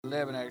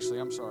11, actually.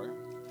 I'm sorry.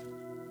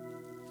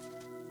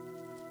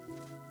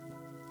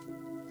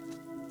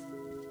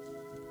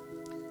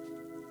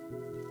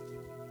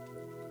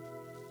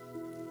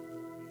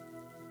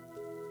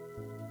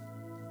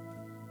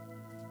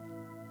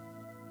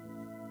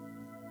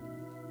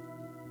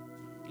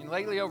 And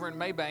lately over in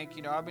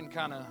Maybank, I've been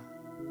kind of,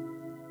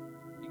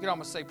 you could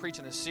almost say,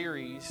 preaching a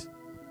series.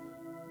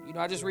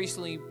 I just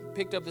recently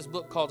picked up this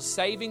book called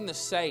Saving the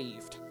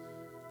Saved.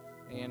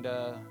 And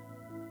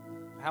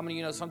how many of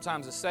you know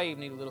sometimes the saved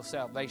need a little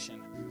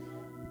salvation?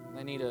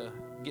 They need to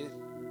get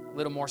a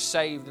little more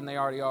saved than they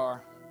already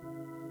are.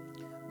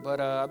 But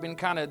I've been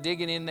kind of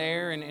digging in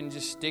there and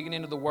just digging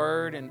into the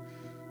Word and,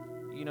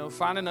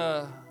 finding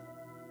a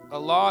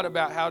lot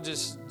about how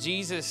just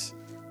Jesus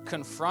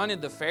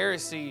confronted the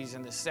Pharisees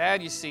and the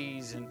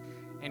Sadducees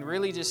and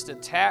really just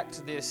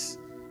attacked this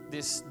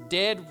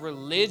dead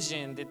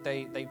religion that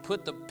they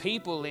put the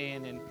people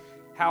in, and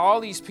how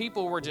all these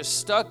people were just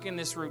stuck in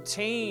this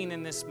routine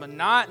and this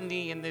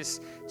monotony and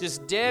this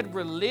just dead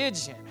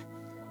religion.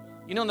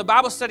 In the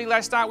Bible study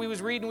last night we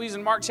was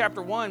in Mark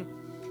chapter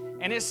 1,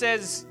 and it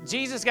says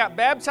Jesus got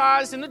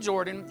baptized in the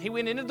Jordan. He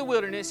went into the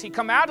wilderness. He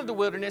come out of the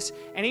wilderness,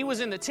 and he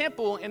was in the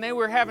temple, and they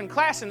were having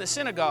class in the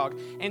synagogue.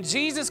 And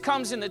Jesus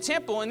comes in the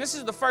temple, and this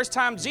is the first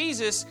time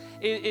Jesus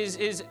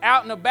is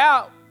out and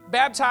about,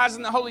 baptized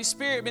in the Holy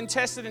Spirit, been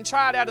tested and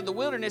tried out of the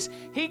wilderness.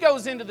 He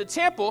goes into the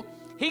temple.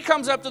 He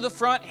comes up to the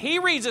front. He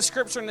reads a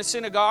scripture in the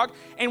synagogue.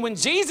 And when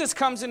Jesus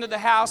comes into the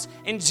house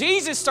and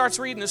Jesus starts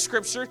reading the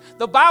scripture,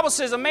 the Bible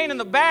says a man in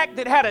the back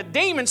that had a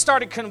demon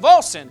started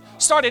convulsing,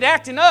 started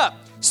acting up,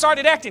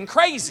 started acting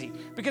crazy.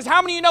 Because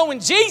how many of you know when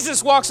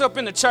Jesus walks up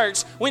in the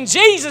church, when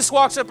Jesus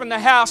walks up in the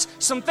house,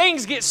 some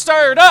things get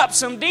stirred up,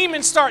 some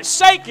demons start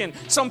shaking,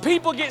 some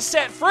people get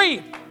set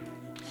free.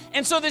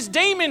 And so this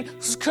demon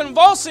was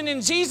convulsing,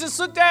 and Jesus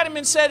looked at him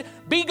and said,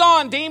 "Be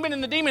gone, demon,"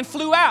 and the demon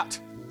flew out.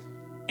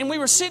 And we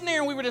were sitting there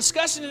and we were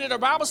discussing it at our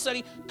Bible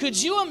study. Could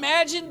you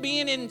imagine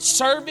being in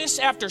service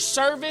after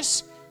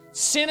service,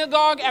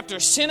 synagogue after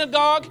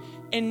synagogue,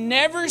 and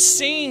never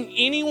seeing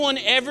anyone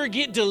ever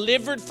get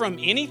delivered from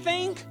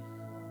anything?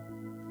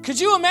 Could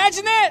you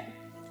imagine that?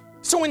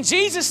 So when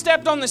Jesus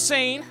stepped on the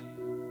scene,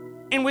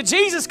 and with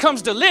Jesus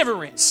comes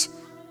deliverance,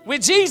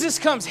 with Jesus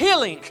comes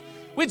healing,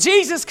 with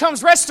Jesus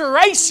comes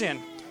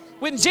restoration,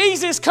 with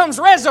Jesus comes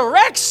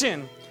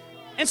resurrection.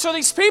 And so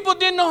these people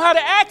didn't know how to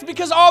act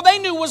because all they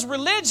knew was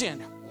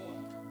religion.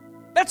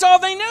 That's all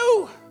they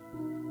knew.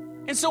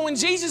 And so when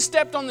Jesus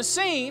stepped on the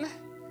scene,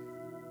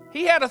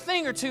 he had a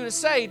thing or two to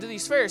say to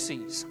these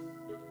Pharisees.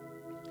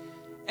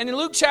 And in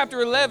Luke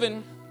chapter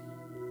 11,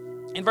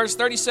 in verse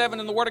 37,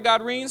 in the Word of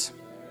God reads,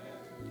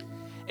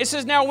 it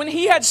says, "Now when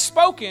he had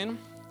spoken,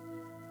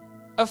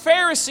 a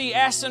Pharisee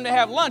asked him to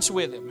have lunch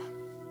with him.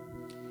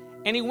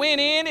 And he went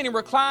in and he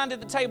reclined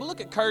at the table."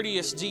 Look at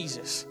courteous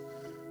Jesus.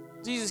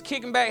 Jesus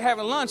kicking back,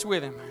 having lunch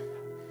with him.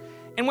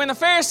 "And when the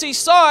Pharisee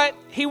saw it,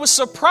 he was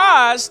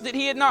surprised that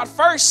he had not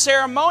first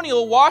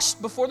ceremonial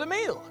washed before the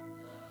meal.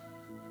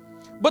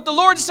 But the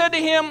Lord said to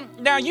him,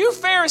 'Now you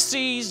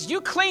Pharisees, you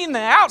clean the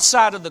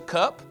outside of the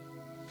cup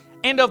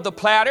and of the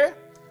platter,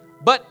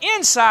 but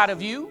inside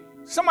of you,'"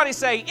 somebody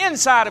say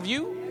inside of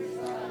you,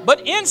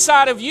 "but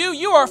inside of you,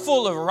 you are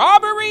full of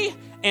robbery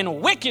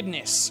and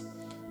wickedness.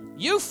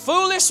 You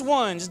foolish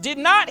ones, did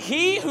not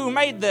he who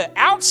made the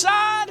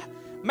outside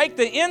make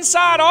the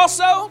inside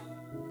also?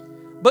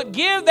 But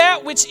give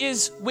that which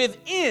is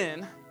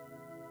within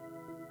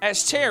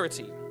as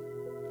charity,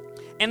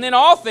 and then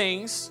all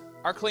things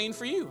are clean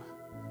for you."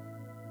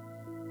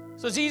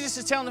 So Jesus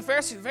is telling the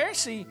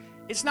Pharisee,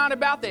 it's not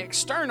about the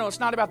external,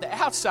 it's not about the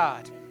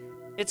outside,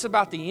 it's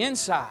about the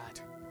inside.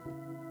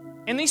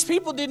 And these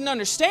people didn't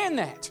understand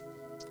that,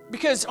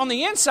 because on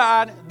the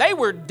inside, they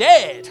were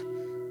dead.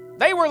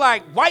 They were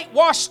like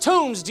whitewashed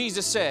tombs,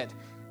 Jesus said.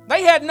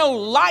 They had no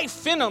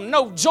life in them,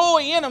 no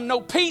joy in them,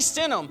 no peace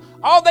in them.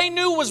 All they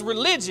knew was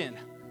religion.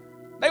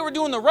 They were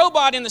doing the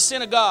robot in the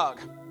synagogue.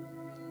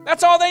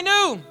 That's all they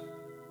knew.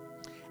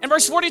 In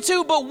verse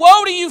 42, "But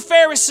woe to you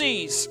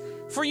Pharisees,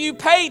 for you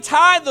pay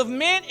tithe of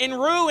mint and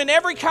rue and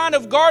every kind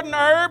of garden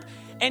herb,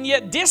 and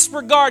yet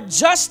disregard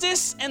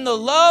justice and the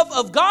love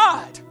of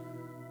God."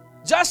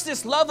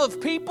 Justice, love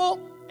of people,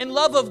 and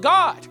love of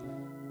God.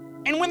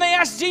 And when they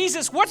asked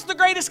Jesus, "What's the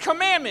greatest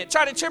commandment?"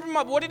 Try to trip him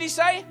up. What did he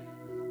say?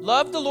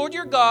 "Love the Lord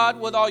your God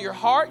with all your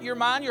heart, your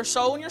mind, your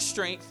soul, and your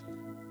strength,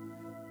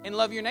 and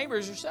love your neighbor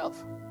as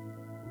yourself."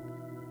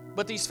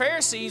 But these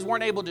Pharisees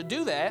weren't able to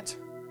do that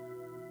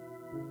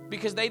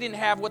because they didn't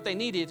have what they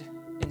needed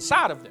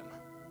inside of them.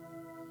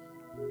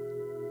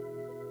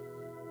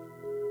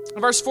 In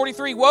verse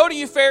 43, "Woe to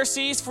you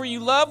Pharisees, for you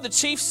love the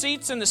chief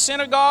seats in the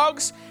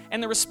synagogues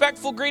and the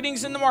respectful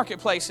greetings in the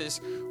marketplaces.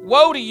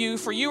 Woe to you,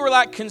 for you are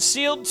like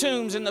concealed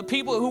tombs, and the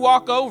people who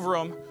walk over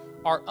them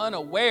are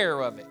unaware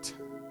of it."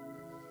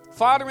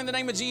 Father, in the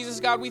name of Jesus,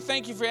 God, we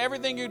thank you for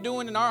everything you're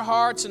doing in our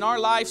hearts and our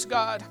lives,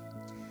 God.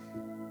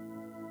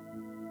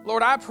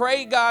 Lord, I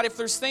pray, God, if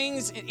there's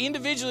things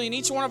individually in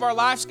each one of our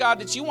lives, God,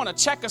 that you want to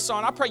check us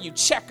on, I pray you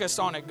check us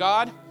on it,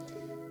 God.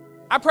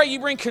 I pray you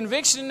bring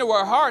conviction into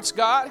our hearts,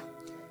 God,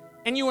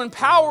 and you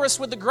empower us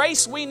with the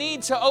grace we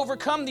need to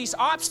overcome these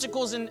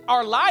obstacles in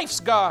our lives,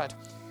 God.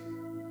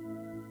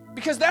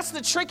 Because that's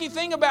the tricky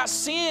thing about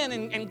sin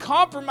and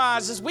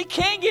compromise is we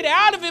can't get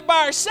out of it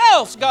by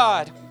ourselves,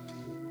 God.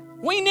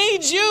 We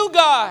need you,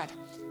 God.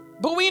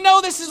 But we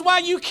know this is why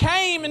you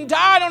came and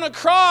died on a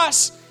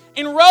cross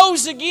and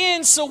rose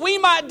again so we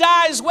might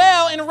die as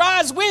well and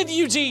rise with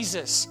you,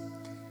 Jesus.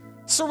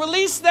 So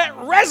release that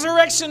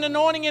resurrection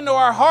anointing into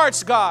our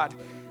hearts, God,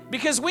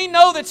 because we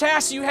know the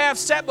task you have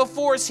set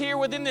before us here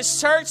within this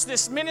church,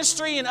 this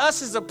ministry, and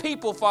us as a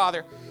people,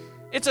 Father.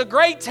 It's a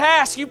great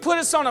task. You put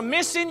us on a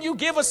mission. You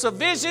give us a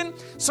vision.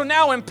 So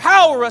now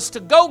empower us to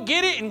go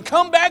get it and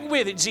come back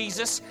with it,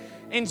 Jesus.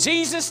 In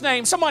Jesus'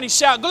 name, somebody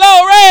shout,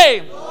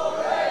 glory!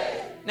 Glory!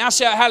 Now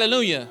shout,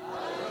 hallelujah.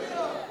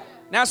 Hallelujah.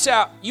 Now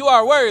shout, you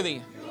are worthy.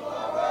 You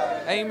are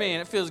worthy. Amen.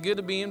 It feels good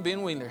to be in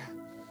Ben Wheeler.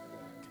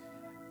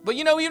 But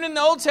you know, even in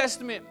the Old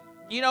Testament,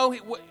 you know,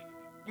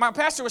 my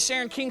pastor was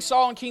sharing King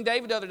Saul and King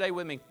David the other day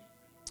with me.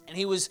 And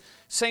he was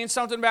saying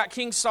something about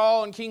King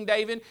Saul and King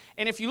David.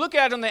 And if you look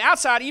at it on the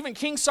outside, even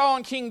King Saul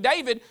and King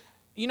David,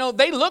 you know,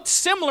 they looked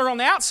similar on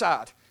the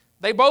outside.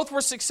 They both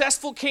were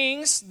successful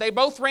kings. They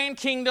both ran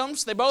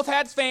kingdoms. They both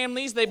had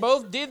families. They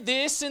both did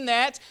this and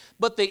that.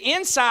 But the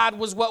inside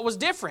was what was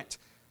different.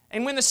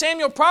 And when the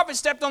Samuel prophet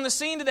stepped on the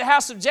scene to the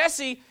house of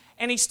Jesse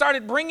and he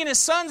started bringing his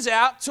sons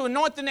out to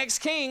anoint the next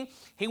king,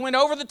 he went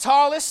over the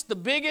tallest, the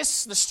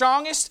biggest, the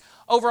strongest,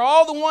 over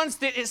all the ones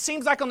that it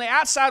seems like on the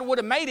outside would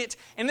have made it.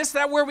 And this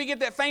is where we get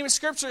that famous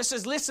scripture that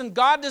says, listen,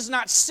 God does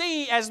not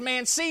see as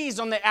man sees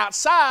on the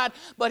outside,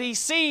 but he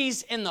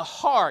sees in the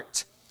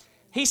heart.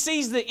 He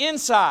sees the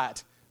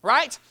inside,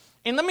 right?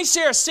 And let me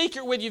share a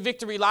secret with you,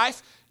 Victory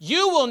Life.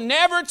 You will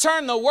never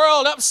turn the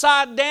world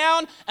upside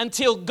down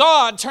until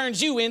God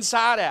turns you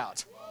inside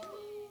out.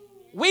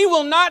 We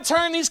will not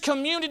turn these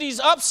communities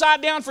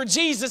upside down for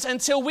Jesus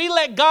until we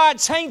let God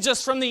change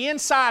us from the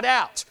inside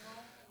out.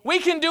 We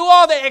can do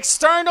all the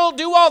external,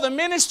 do all the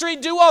ministry,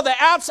 do all the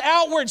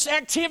outward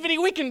activity.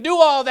 We can do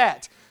all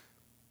that.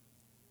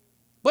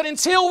 But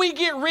until we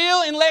get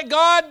real and let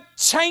God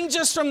change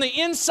us from the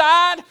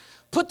inside,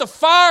 put the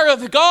fire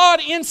of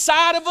God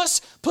inside of us,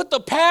 put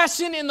the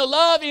passion and the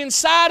love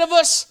inside of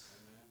us,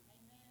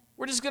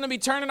 we're just going to be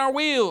turning our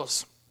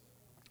wheels.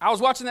 I was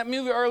watching that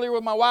movie earlier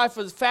with my wife.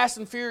 It was Fast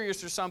and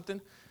Furious or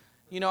something.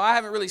 You know, I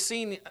haven't really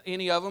seen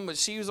any of them, but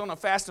she was on a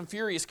Fast and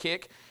Furious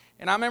kick.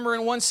 And I remember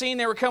in one scene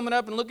they were coming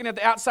up and looking at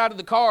the outside of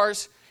the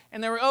cars,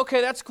 and they were, okay,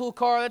 that's a cool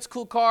car, that's a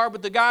cool car.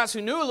 But the guys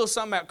who knew a little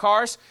something about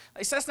cars,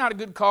 they said, that's not a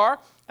good car.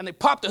 And they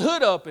popped the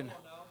hood open,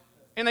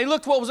 and they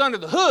looked what was under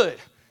the hood.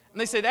 And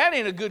they said, that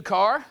ain't a good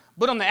car.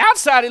 But on the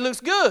outside, it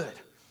looks good.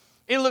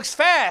 It looks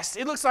fast.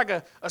 It looks like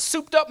a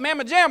souped-up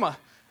mamma jamma.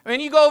 I mean,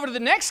 you go over to the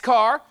next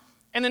car,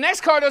 and the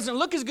next car doesn't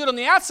look as good on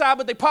the outside,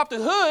 but they popped the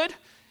hood,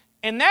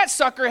 and that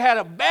sucker had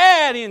a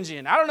bad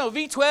engine. I don't know,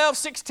 V12,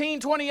 16,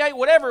 28,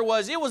 whatever it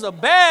was. It was a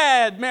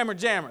bad mamma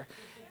jammer.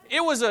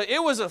 It was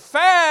a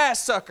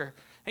fast sucker.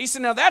 And he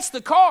said, now that's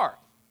the car.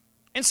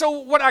 And so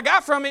what I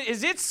got from it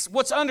is it's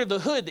what's under the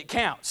hood that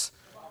counts.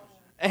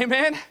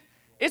 Amen?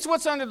 It's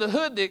what's under the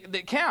hood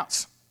that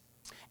counts.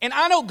 And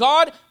I know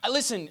God,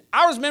 listen,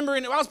 I was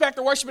remembering, I was back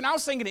there worshiping, I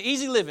was thinking of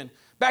easy living.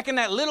 Back in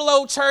that little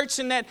old church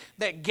in that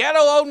ghetto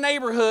old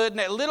neighborhood, and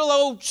that little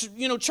old,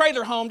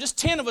 trailer home, just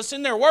 10 of us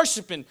in there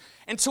worshiping.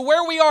 And to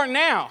where we are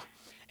now,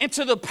 and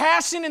to the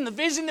passion and the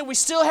vision that we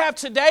still have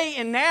today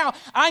and now,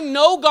 I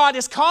know God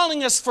is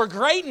calling us for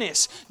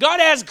greatness. God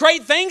has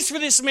great things for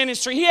this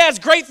ministry. He has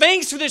great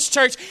things for this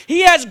church.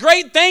 He has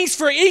great things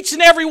for each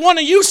and every one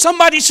of you.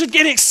 Somebody should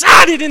get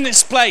excited in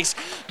this place.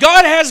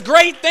 God has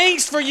great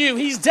things for you.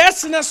 He's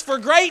destined us for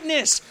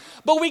greatness,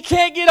 but we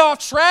can't get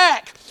off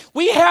track.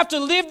 We have to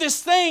live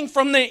this thing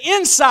from the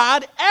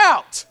inside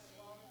out.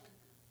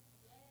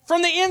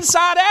 From the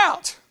inside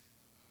out.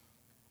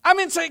 I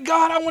mean, say,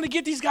 God, I want to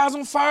get these guys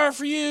on fire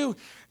for you.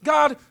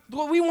 God,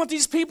 we want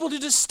these people to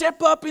just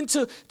step up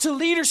into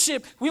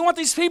leadership. We want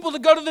these people to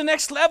go to the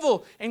next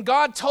level. And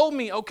God told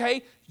me,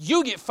 okay,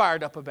 you get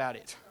fired up about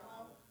it.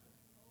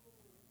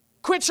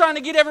 Quit trying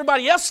to get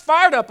everybody else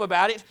fired up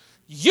about it.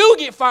 You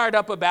get fired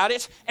up about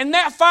it, and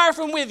that fire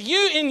from with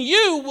you in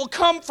you will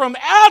come from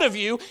out of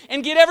you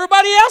and get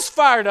everybody else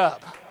fired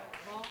up.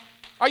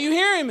 Are you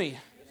hearing me?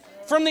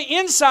 From the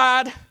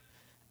inside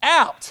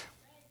out.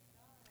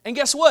 And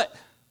guess what?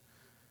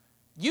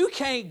 You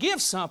can't give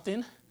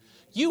something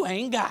you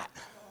ain't got.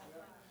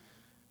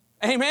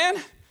 Amen?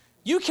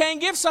 You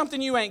can't give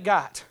something you ain't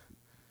got.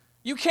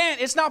 You can't.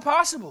 It's not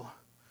possible.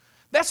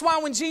 That's why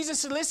when Jesus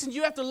said, listen,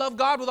 you have to love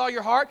God with all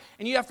your heart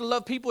and you have to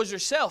love people as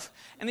yourself.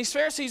 And these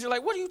Pharisees are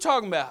like, what are you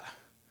talking about?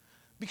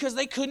 Because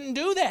they couldn't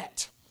do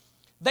that.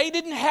 They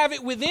didn't have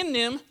it within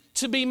them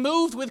to be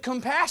moved with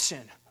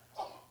compassion.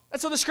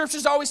 That's what the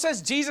scriptures always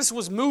says. Jesus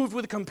was moved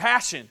with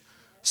compassion.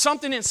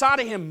 Something inside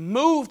of him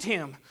moved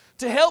him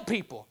to help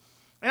people.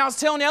 And I was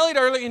telling Elliot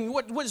earlier, and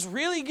what was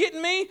really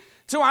getting me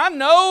So I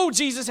know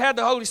Jesus had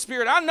the Holy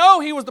Spirit. I know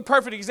he was the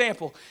perfect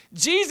example.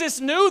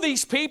 Jesus knew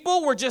these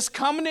people were just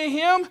coming to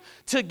him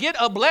to get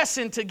a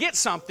blessing, to get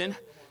something.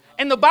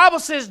 And the Bible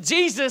says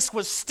Jesus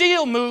was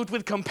still moved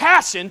with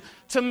compassion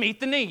to meet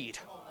the need.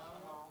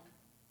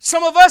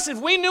 Some of us,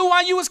 if we knew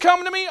why you was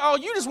coming to me, oh,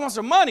 you just want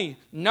some money.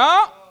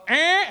 No,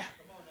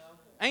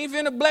 ain't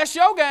finna bless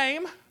your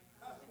game.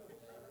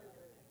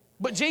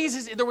 But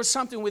Jesus, there was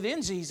something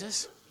within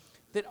Jesus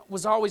that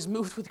was always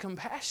moved with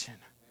compassion.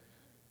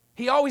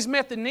 He always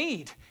met the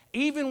need,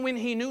 even when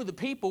he knew the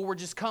people were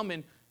just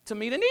coming to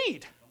meet a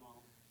need.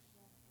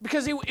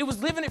 Because it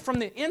was living it from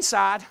the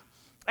inside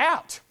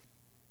out.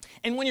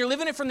 And when you're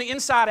living it from the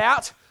inside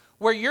out,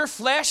 where your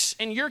flesh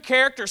and your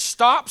character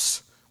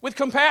stops with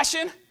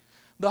compassion,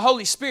 the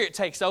Holy Spirit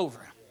takes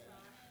over.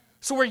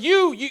 So where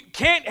you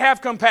can't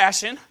have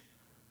compassion,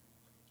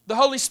 the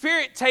Holy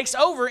Spirit takes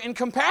over and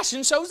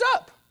compassion shows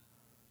up.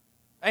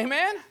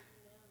 Amen?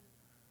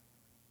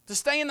 To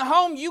stay in the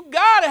home, you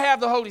got to have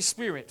the Holy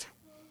Spirit.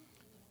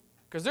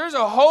 Because there's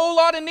a whole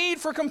lot of need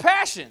for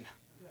compassion.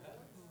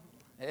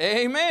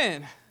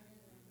 Amen.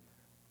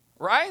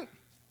 Right?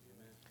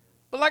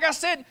 But like I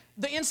said,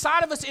 the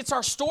inside of us, it's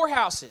our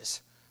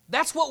storehouses.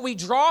 That's what we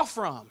draw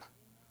from.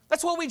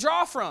 That's what we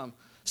draw from.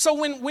 So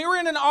when we're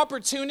in an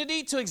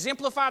opportunity to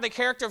exemplify the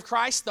character of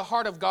Christ, the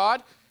heart of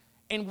God,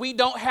 and we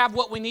don't have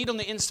what we need on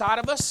the inside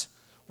of us,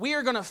 we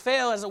are going to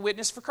fail as a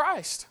witness for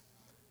Christ.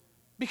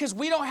 Because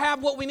we don't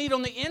have what we need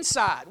on the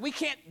inside. We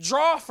can't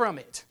draw from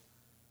it.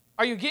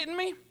 Are you getting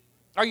me?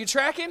 Are you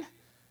tracking?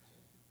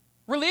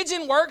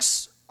 Religion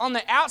works on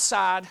the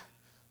outside,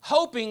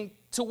 hoping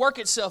to work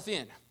itself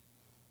in.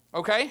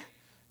 Okay?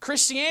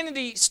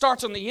 Christianity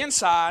starts on the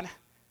inside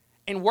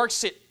and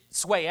works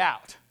its way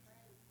out.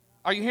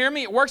 Are you hearing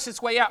me? It works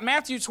its way out.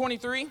 Matthew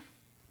 23.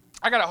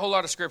 I got a whole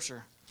lot of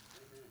scripture.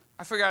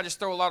 I figure I'd just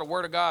throw a lot of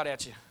word of God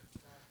at you.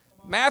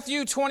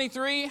 Matthew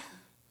 23,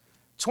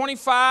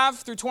 25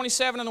 through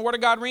 27, and the word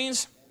of God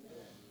reads,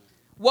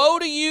 "Woe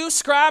to you,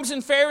 scribes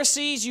and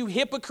Pharisees, you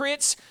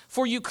hypocrites,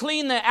 for you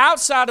clean the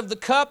outside of the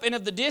cup and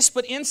of the dish,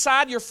 but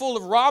inside you're full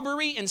of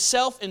robbery and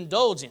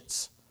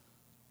self-indulgence."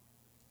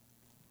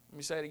 Let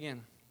me say it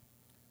again.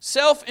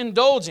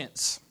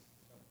 Self-indulgence.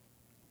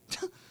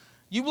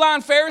 You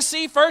blind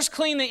Pharisee, first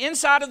clean the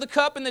inside of the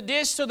cup and the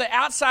dish so the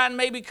outside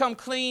may become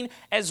clean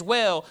as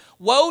well.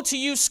 Woe to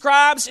you,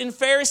 scribes and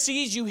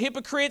Pharisees, you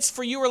hypocrites,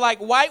 for you are like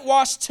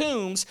whitewashed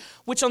tombs,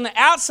 which on the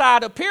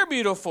outside appear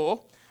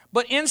beautiful,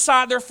 but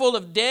inside they're full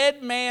of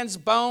dead man's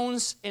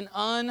bones and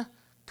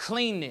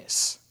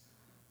uncleanness.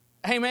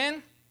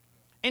 Amen?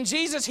 And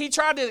Jesus, he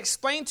tried to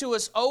explain to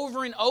us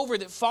over and over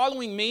that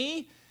following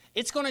me,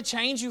 it's going to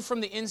change you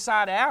from the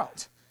inside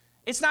out.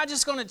 It's not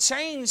just going to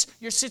change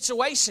your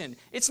situation.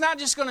 It's not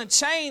just going to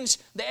change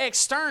the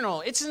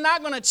external. It's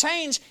not going to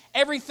change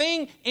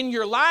everything in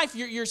your life,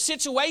 your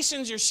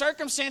situations, your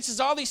circumstances,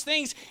 all these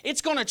things.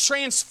 It's going to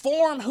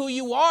transform who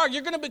you are.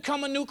 You're going to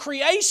become a new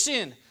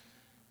creation.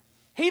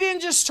 He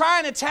didn't just try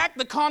and attack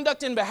the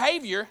conduct and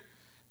behavior.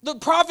 The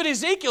prophet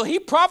Ezekiel, he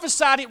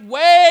prophesied it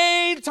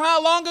way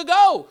long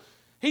ago.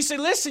 He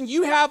said, listen,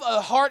 you have a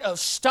heart of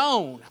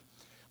stone.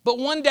 But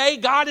one day,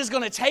 God is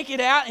going to take it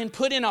out and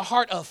put in a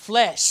heart of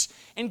flesh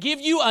and give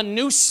you a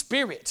new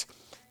spirit.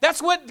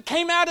 That's what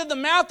came out of the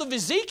mouth of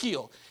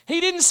Ezekiel.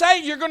 He didn't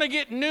say you're going to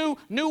get new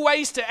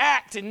ways to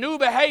act and new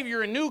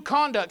behavior and new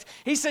conduct.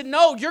 He said,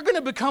 no, you're going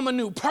to become a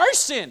new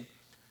person.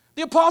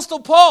 The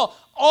Apostle Paul,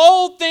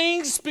 all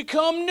things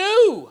become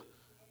new.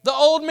 The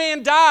old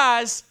man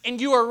dies and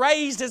you are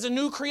raised as a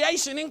new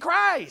creation in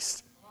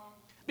Christ.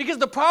 Because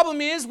the problem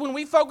is when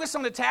we focus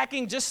on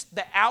attacking just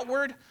the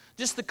outward,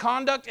 just the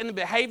conduct and the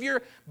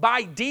behavior,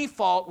 by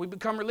default, we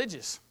become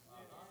religious.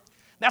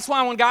 That's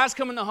why when guys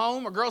come in the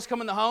home or girls come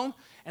in the home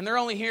and they're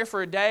only here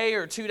for a day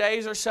or 2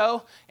 days or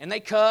so and they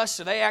cuss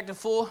or they act a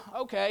fool,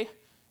 okay,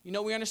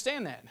 we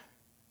understand that,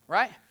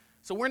 right?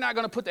 So we're not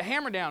going to put the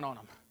hammer down on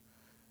them.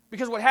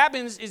 Because what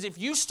happens is if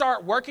you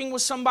start working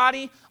with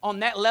somebody on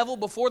that level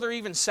before they're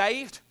even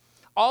saved,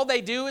 all they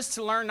do is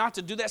to learn not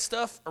to do that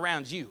stuff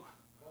around you.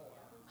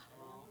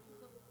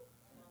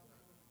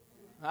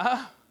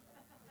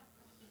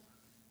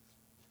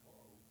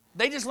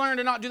 They just learn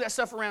to not do that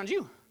stuff around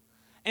you.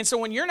 And so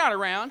when you're not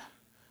around,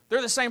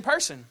 they're the same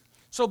person.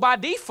 So by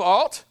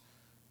default,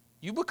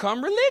 you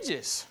become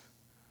religious.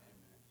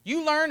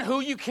 You learn who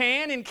you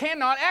can and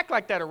cannot act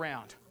like that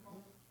around.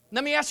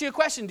 Let me ask you a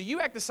question. Do you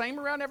act the same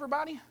around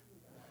everybody?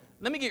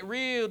 Let me get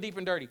real deep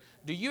and dirty.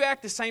 Do you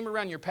act the same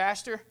around your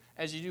pastor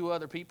as you do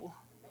other people?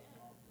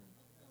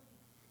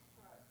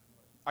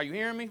 Are you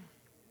hearing me?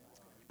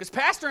 Because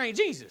pastor ain't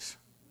Jesus.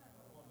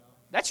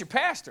 That's your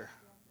pastor.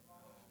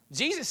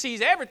 Jesus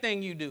sees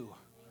everything you do.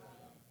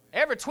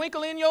 Every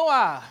twinkle in your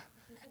eye.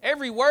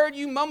 Every word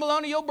you mumble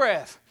under your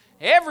breath.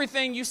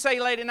 Everything you say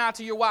late at night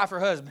to your wife or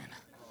husband.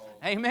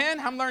 Amen?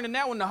 I'm learning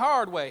that one the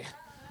hard way.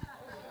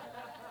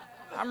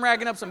 I'm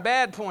racking up some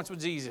bad points with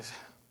Jesus.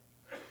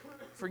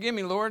 Forgive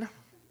me, Lord.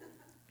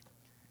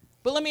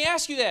 But let me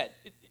ask you that.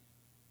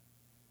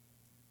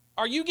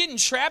 Are you getting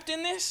trapped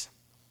in this?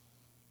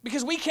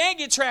 Because we can't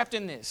get trapped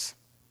in this.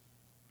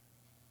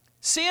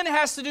 Sin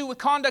has to do with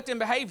conduct and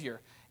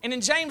behavior. And in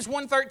James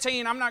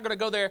 1:13, I'm not going to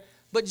go there,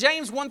 but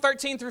James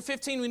 1:13 through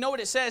 15, we know what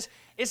it says.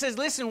 It says,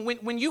 listen,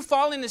 when you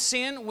fall into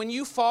sin, when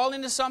you fall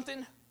into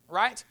something,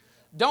 right,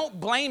 don't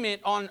blame it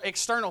on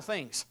external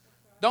things.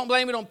 Don't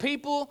blame it on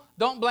people.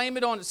 Don't blame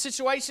it on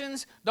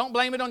situations. Don't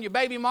blame it on your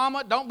baby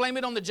mama. Don't blame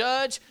it on the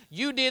judge.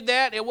 You did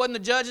that. It wasn't the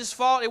judge's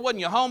fault. It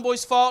wasn't your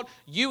homeboy's fault.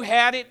 You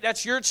had it.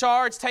 That's your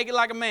charge. Take it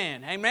like a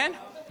man. Amen?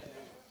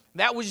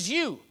 That was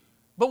you.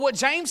 But what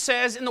James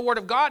says in the Word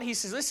of God, he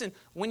says, listen,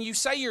 when you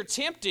say you're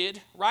tempted,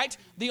 right,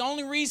 the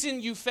only reason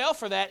you fell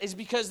for that is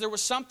because there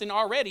was something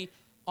already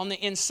on the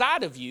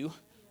inside of you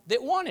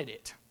that wanted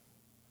it.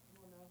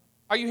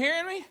 Are you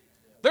hearing me?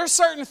 There's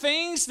certain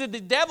things that the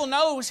devil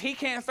knows he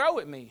can't throw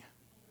at me.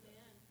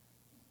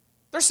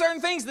 There's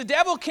certain things the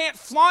devil can't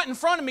flaunt in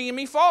front of me and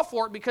me fall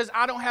for it because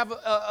I don't have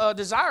a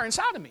desire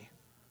inside of me.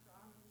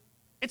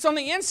 It's on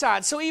the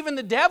inside. So even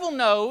the devil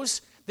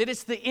knows that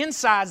it's the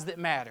insides that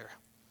matter.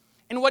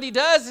 And what he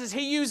does is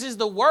he uses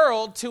the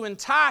world to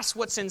entice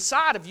what's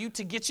inside of you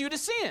to get you to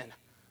sin.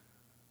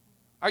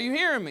 Are you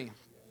hearing me?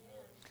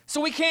 So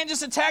we can't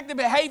just attack the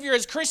behavior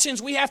as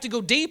Christians. We have to go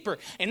deeper.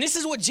 And this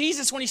is what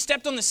Jesus, when he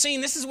stepped on the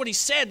scene, this is what he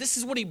said. This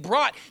is what he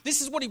brought.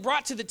 This is what he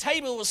brought to the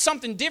table. It was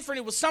something different.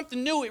 It was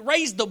something new. It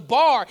raised the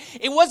bar.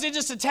 It wasn't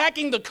just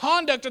attacking the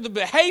conduct or the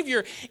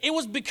behavior. It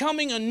was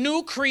becoming a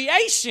new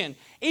creation.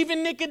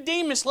 Even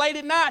Nicodemus, late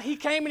at night, he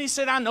came and he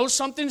said, I know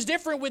something's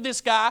different with this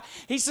guy.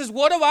 He says,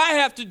 what do I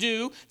have to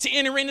do to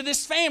enter into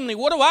this family?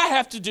 What do I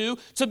have to do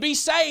to be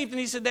saved? And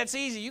he said, that's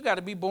easy. You got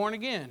to be born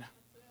again.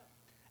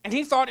 And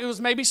he thought it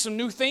was maybe some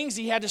new things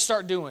he had to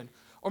start doing.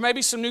 Or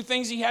maybe some new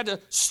things he had to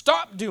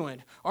stop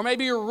doing. Or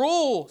maybe a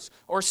rules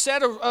or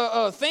set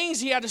of things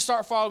he had to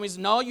start following. He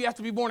said, no, you have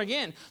to be born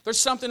again. There's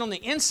something on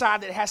the inside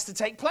that has to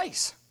take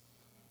place.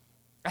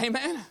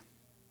 Amen.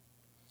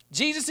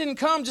 Jesus didn't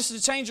come just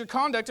to change your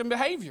conduct and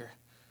behavior.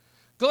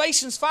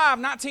 Galatians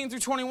 5:19 through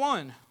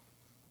 21.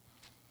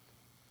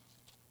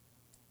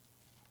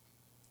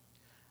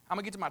 I'm going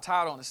to get to my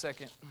title in a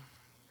second.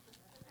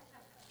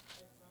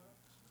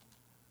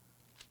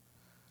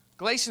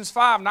 Galatians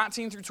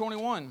 5:19 through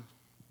 21.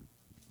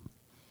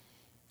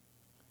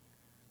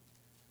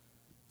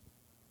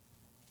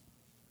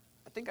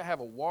 I think I have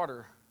a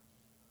water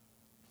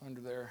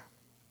under there.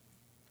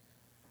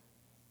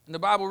 And the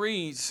Bible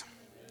reads,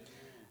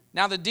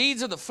 now the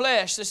deeds of the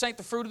flesh, this ain't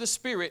the fruit of the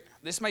Spirit.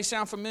 This may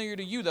sound familiar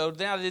to you though.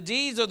 Now the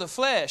deeds of the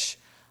flesh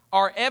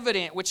are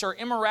evident, which are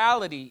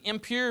immorality,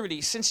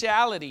 impurity,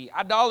 sensuality,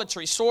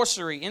 idolatry,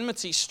 sorcery,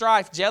 enmity,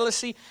 strife,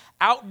 jealousy,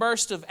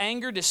 outbursts of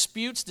anger,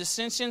 disputes,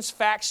 dissensions,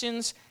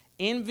 factions,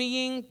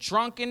 envying,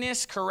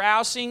 drunkenness,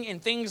 carousing,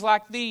 and things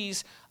like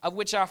these, of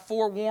which I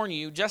forewarn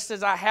you, just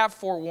as I have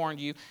forewarned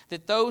you,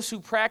 that those who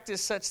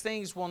practice such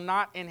things will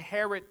not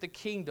inherit the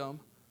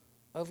kingdom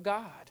of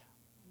God.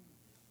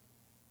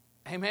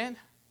 Amen?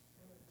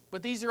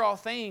 But these are all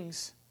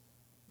things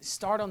that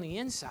start on the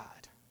inside.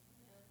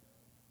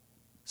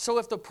 So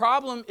if the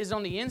problem is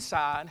on the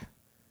inside,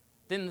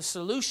 then the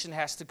solution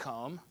has to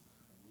come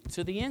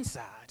to the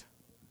inside.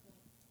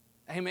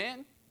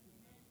 Amen?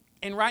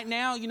 And right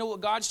now, you know what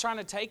God's trying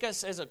to take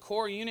us as a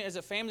core unit, as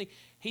a family?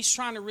 He's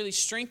trying to really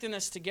strengthen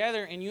us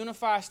together and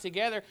unify us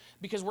together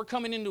because we're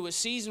coming into a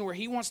season where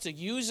He wants to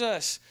use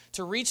us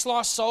to reach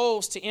lost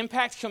souls, to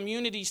impact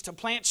communities, to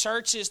plant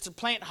churches, to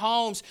plant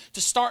homes,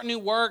 to start new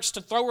works,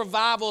 to throw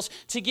revivals,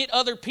 to get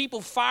other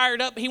people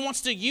fired up. He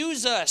wants to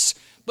use us.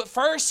 But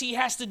first, He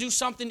has to do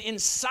something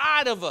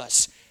inside of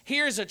us.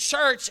 Here as a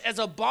church, as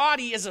a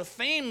body, as a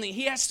family,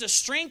 He has to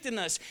strengthen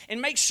us and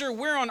make sure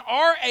we're on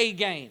our A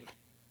game.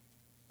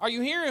 Are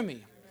you hearing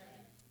me?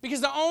 Because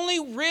the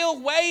only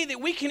real way that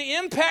we can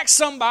impact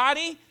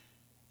somebody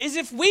is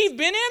if we've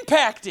been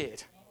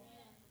impacted.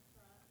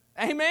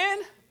 Amen?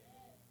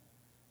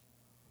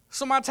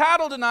 So my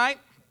title tonight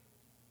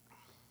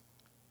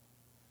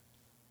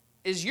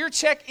is Your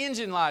Check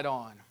Engine Light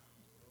On?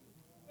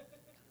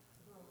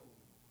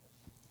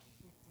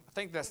 I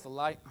think that's the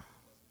light.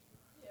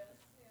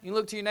 You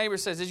look to your neighbor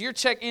and says, is your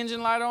check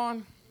engine light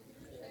on?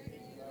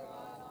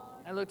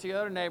 And look to your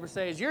other neighbor and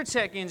say, is your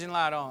check engine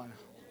light on?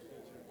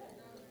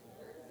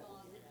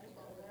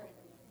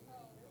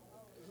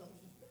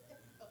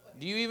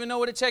 Do you even know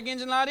what a check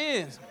engine light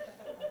is?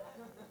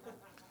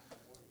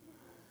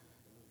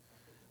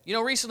 You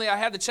know, recently I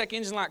had the check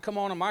engine light come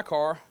on in my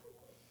car.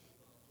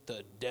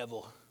 The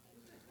devil.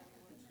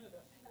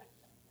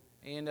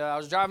 And I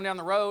was driving down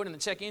the road and the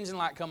check engine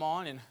light come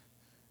on, and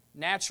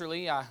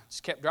naturally I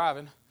just kept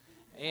driving.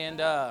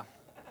 And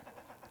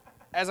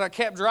as I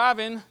kept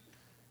driving,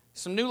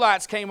 some new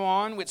lights came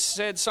on which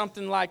said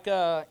something like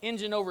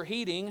engine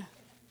overheating,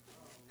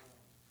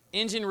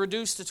 engine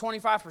reduced to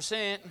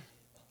 25%,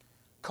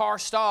 car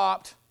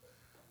stopped,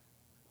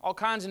 all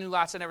kinds of new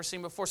lights I'd never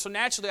seen before. So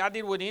naturally, I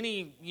did what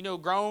any,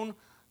 grown,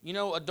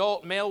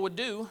 adult male would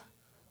do.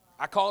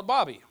 I called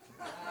Bobby.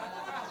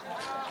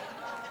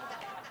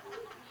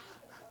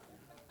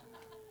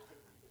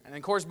 And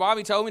of course,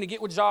 Bobby told me to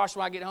get with Josh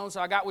when I get home, so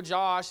I got with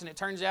Josh, and it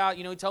turns out,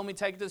 he told me to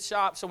take it to the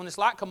shop. So when this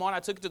light come on, I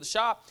took it to the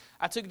shop.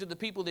 I took it to the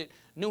people that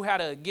knew how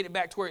to get it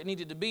back to where it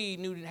needed to be,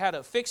 knew how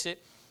to fix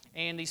it.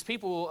 And these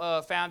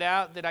people found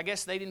out that I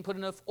guess they didn't put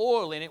enough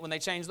oil in it when they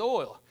changed the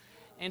oil.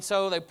 And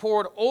so they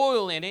poured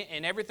oil in it,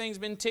 and everything's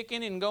been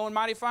ticking and going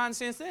mighty fine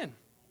since then,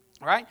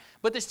 right?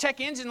 But this check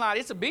engine light,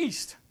 it's a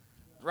beast,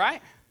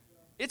 right?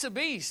 It's a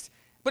beast.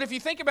 But if you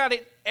think about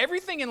it,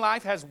 everything in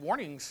life has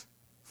warnings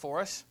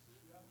for us.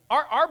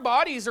 Our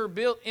bodies are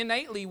built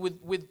innately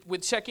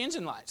with check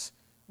engine lights,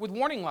 with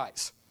warning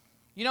lights.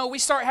 We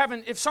start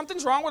having, if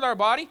something's wrong with our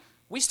body,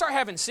 we start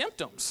having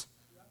symptoms.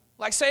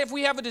 Like say if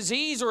we have a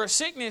disease or a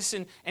sickness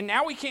and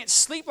now we can't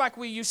sleep like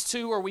we used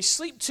to, or we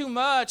sleep too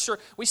much, or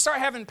we start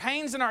having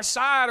pains in our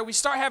side, or we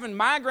start having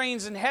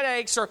migraines and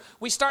headaches, or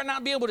we start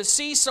not being able to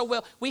see so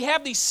well. We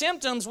have these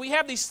symptoms, we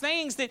have these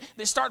things that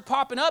start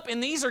popping up,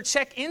 and these are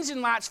check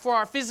engine lights for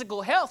our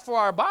physical health, for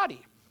our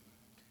body.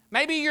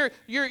 Maybe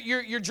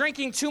you're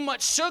drinking too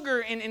much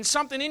sugar and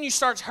something in you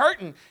starts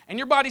hurting, and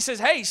your body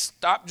says, hey,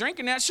 stop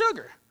drinking that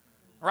sugar,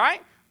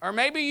 right? Or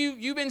maybe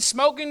you've been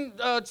smoking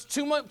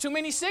too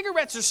many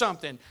cigarettes or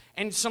something,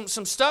 and some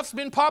stuff's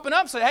been popping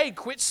up, say, hey,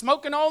 quit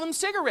smoking all them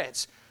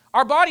cigarettes.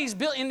 Our body's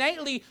built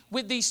innately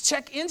with these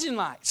check engine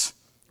lights,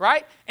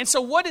 right? And so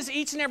what does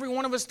each and every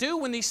one of us do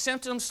when these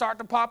symptoms start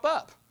to pop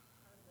up?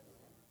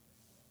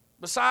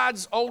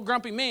 Besides old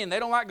grumpy men, they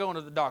don't like going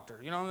to the doctor,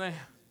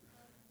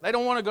 They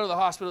don't want to go to the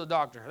hospital or the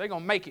doctor. They're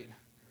going to make it.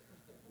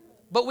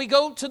 But we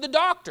go to the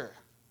doctor,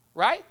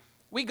 right?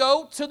 We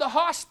go to the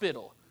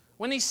hospital.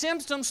 When these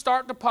symptoms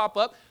start to pop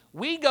up,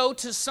 we go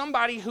to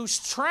somebody who's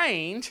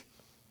trained,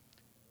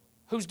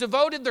 who's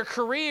devoted their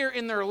career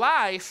in their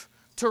life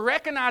to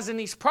recognizing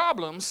these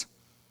problems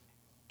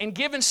and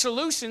giving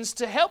solutions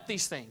to help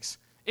these things.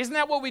 Isn't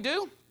that what we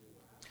do?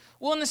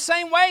 Well, in the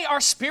same way, our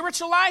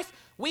spiritual life,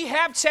 we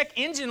have check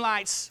engine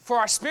lights for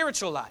our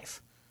spiritual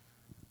life.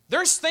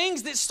 There's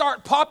things that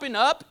start popping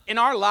up in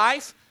our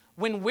life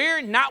when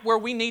we're not where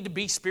we need to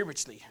be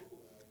spiritually.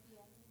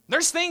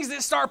 There's things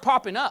that start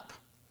popping up,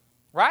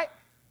 right?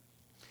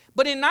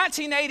 But in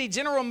 1980,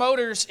 General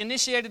Motors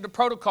initiated a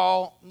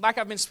protocol, like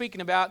I've been speaking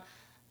about,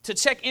 to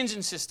check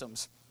engine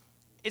systems.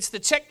 It's the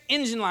check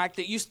engine light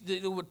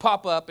that would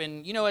pop up.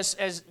 And,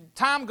 as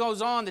time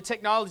goes on, the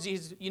technology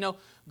has,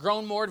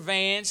 grown more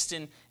advanced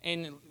and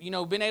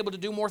been able to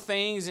do more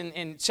things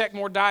and check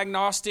more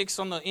diagnostics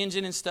on the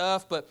engine and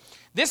stuff. But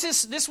this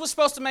was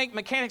supposed to make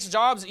mechanics'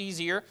 jobs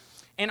easier.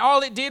 And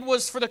all it did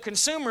was, for the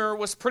consumer,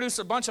 was produce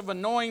a bunch of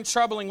annoying,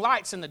 troubling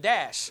lights in the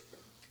dash.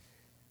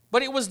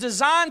 But it was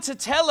designed to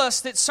tell us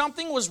that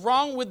something was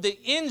wrong with the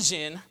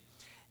engine,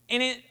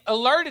 and it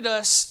alerted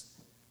us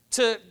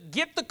to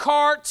get the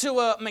car to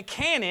a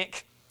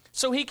mechanic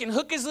so he can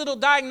hook his little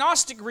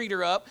diagnostic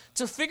reader up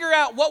to figure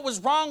out what was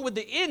wrong with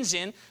the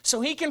engine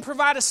so he can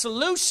provide a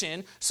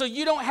solution so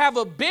you don't have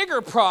a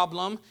bigger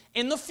problem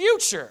in the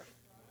future.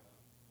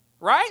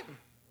 Right?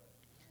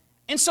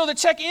 And so the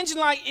check engine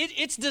light,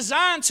 it's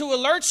designed to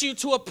alert you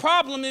to a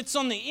problem that's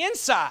on the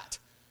inside.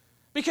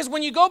 Because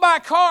when you go buy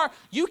a car,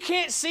 you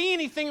can't see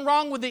anything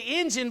wrong with the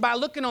engine by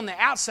looking on the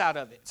outside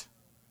of it.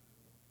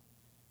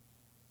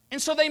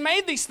 And so they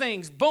made these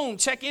things, boom,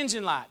 check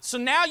engine light. So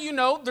now you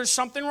know there's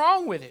something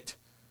wrong with it,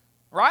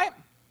 right?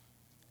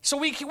 So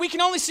we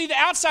can only see the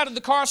outside of the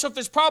car, so if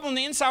there's a problem on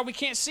the inside, we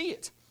can't see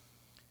it.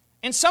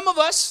 And some of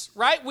us,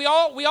 right, we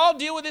all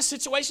deal with this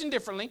situation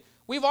differently.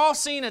 We've all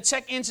seen a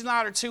check engine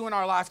light or two in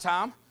our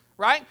lifetime,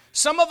 right?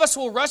 Some of us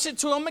will rush it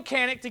to a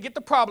mechanic to get the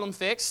problem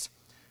fixed.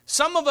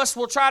 Some of us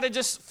will try to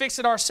just fix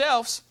it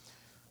ourselves.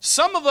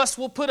 Some of us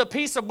will put a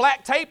piece of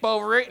black tape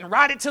over it and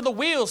ride it till the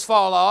wheels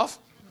fall off.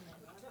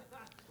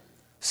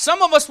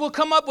 Some of us will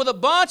come up with a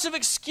bunch of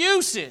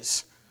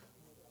excuses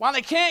why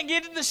they can't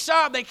get to the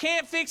shop, they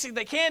can't fix it,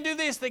 they can't do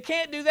this, they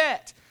can't do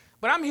that.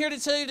 But I'm here to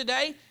tell you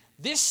today,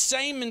 this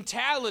same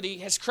mentality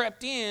has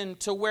crept in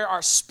to where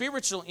our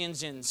spiritual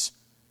engines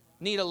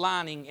need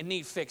aligning and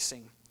need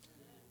fixing.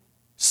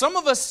 Some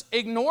of us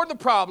ignore the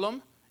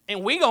problem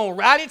and we gonna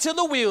ride it till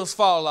the wheels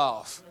fall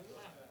off.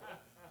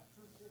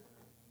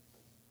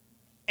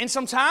 And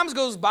some time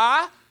goes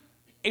by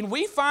and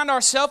we find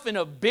ourselves in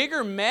a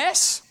bigger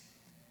mess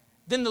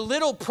than the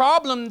little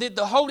problem that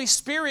the Holy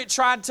Spirit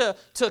tried to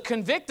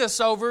convict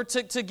us over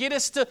to get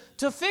us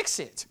to fix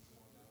it.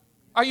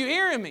 Are you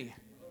hearing me?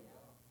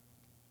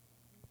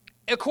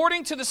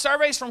 According to the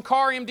surveys from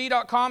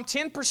CarMD.com,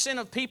 10%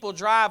 of people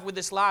drive with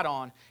this light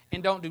on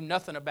and don't do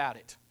nothing about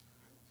it.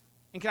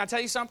 And can I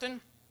tell you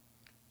something?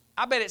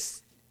 I bet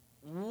it's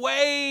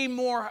way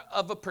more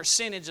of a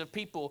percentage of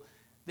people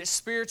that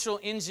spiritual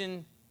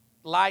engine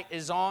light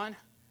is on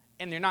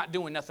and they're not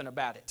doing nothing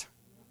about it.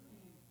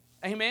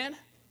 Amen?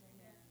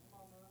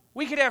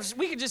 We could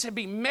just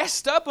be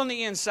messed up on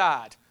the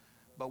inside,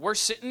 but we're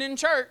sitting in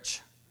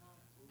church.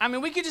 I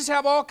mean, we could just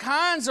have all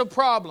kinds of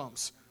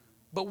problems,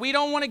 but we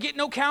don't want to get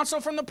no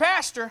counsel from the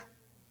pastor.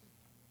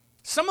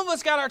 Some of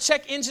us got our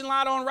check engine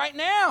light on right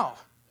now.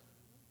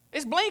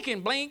 It's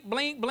blinking, blink,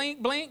 blink,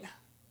 blink, blink.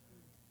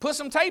 Put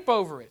some tape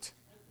over it,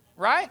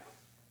 right?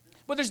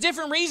 But there's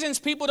different reasons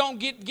people don't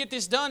get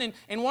this done,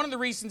 and one of the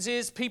reasons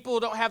is people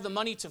don't have the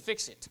money to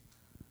fix it.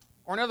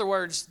 Or in other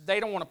words, they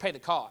don't want to pay the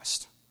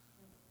cost.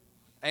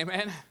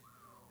 Amen?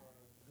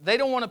 They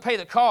don't want to pay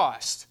the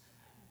cost.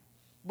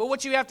 But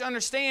what you have to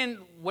understand,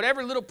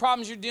 whatever little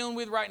problems you're dealing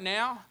with right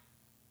now,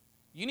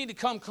 you need to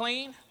come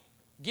clean,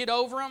 get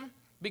over them,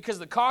 because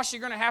the cost you're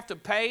going to have to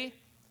pay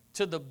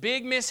to the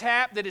big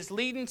mishap that it's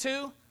leading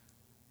to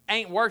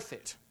ain't worth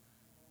it.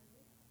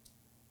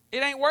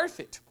 It ain't worth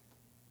it.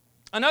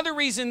 Another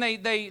reason they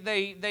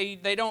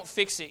don't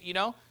fix it,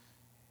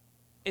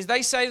 is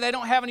they say they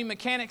don't have any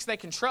mechanics they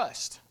can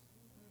trust.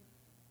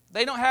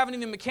 They don't have any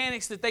of the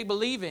mechanics that they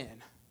believe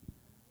in.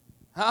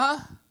 Huh?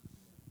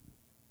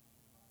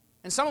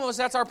 And some of us,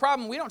 that's our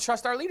problem. We don't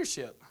trust our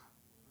leadership.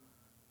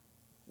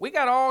 We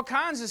got all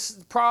kinds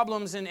of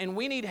problems, and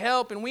we need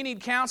help, and we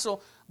need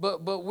counsel,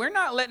 but we're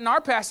not letting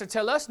our pastor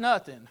tell us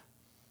nothing.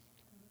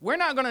 We're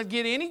not going to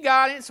get any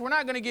guidance. We're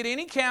not going to get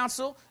any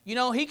counsel.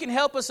 He can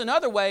help us in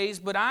other ways,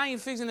 but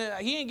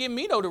he ain't giving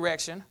me no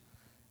direction.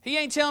 He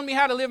ain't telling me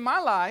how to live my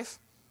life.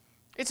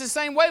 It's the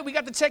same way. We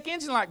got the check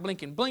engine light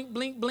blinking. Blink,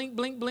 blink, blink,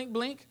 blink, blink,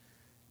 blink.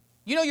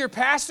 Your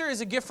pastor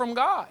is a gift from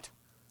God.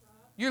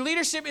 Your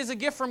leadership is a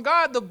gift from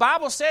God. The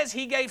Bible says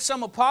He gave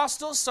some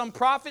apostles, some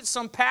prophets,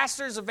 some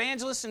pastors,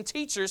 evangelists, and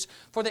teachers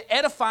for the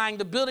edifying,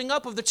 the building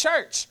up of the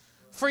church.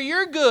 For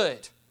your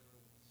good.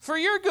 For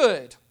your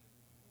good.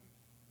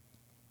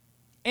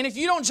 And if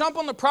you don't jump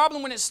on the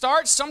problem when it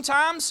starts,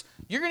 sometimes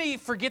you're going to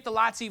forget the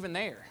light's even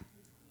there.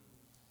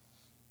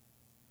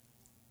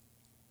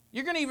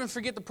 You're going to even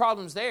forget the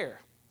problem's there.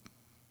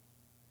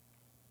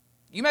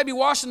 You may be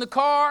washing the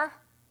car,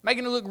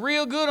 making it look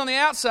real good on the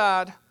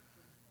outside,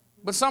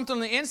 but something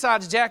on the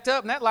inside's jacked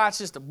up and that light's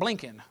just a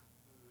blinking.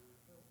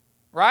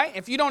 Right?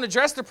 If you don't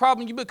address the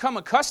problem, you become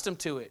accustomed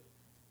to it.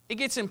 It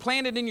gets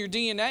implanted in your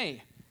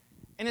DNA.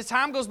 And as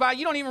time goes by,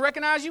 you don't even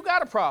recognize you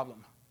got a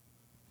problem.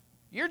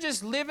 You're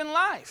just living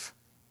life.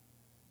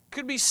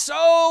 Could be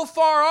so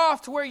far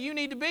off to where you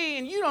need to be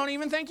and you don't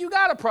even think you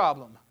got a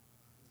problem.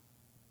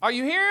 Are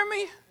you hearing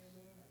me?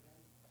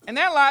 And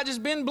that light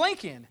just been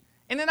blinking.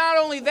 And then not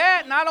only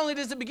that, not only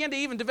does it begin to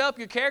even develop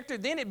your character,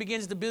 then it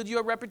begins to build you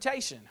a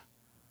reputation.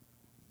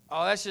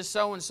 Oh, that's just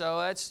so-and-so.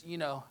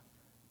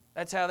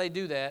 That's how they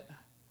do that.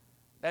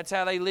 That's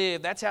how they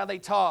live. That's how they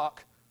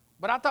talk.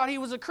 But I thought he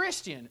was a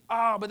Christian.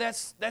 Oh, but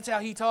that's how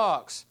he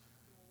talks.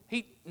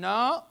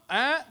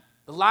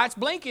 The light's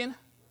blinking.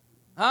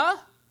 Huh?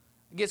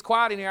 It gets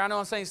quiet in here. I know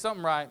I'm saying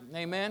something right.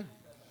 Amen.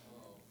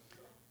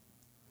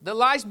 The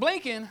light's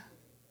blinking.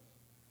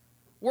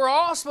 We're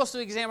all supposed to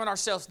examine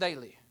ourselves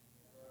daily.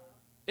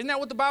 Isn't that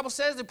what the Bible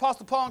says? The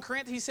Apostle Paul in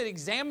Corinth, he said,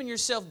 examine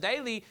yourself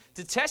daily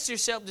to test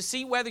yourself to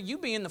see whether you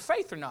be in the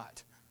faith or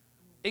not.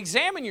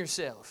 Examine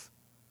yourself.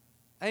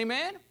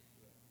 Amen?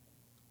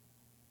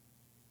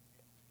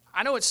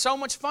 I know it's so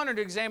much funner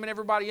to examine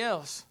everybody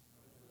else.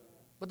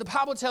 But the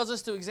Bible tells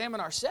us to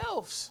examine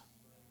ourselves.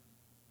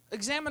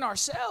 Examine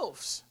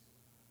ourselves.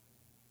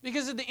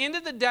 Because at the end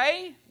of the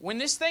day, when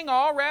this thing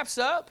all wraps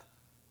up,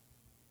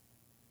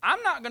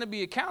 I'm not going to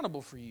be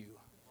accountable for you.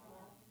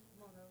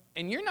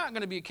 And you're not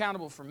going to be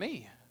accountable for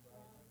me.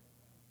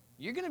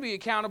 You're going to be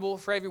accountable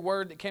for every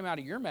word that came out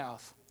of your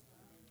mouth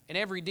and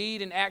every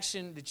deed and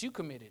action that you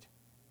committed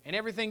and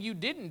everything you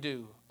didn't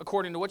do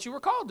according to what you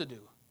were called to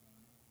do.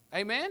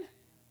 Amen?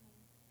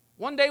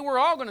 One day we're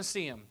all going to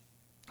see Him.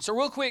 So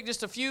real quick,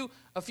 just a few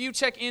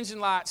check engine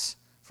lights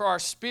for our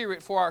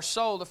spirit, for our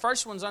soul. The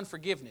first one's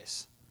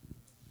unforgiveness.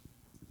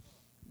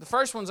 The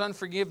first one's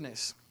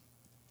unforgiveness.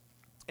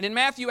 And in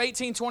Matthew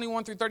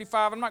 18:21 through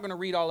 35, I'm not going to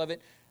read all of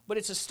it, but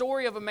it's a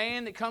story of a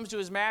man that comes to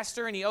his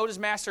master and he owed his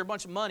master a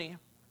bunch of money.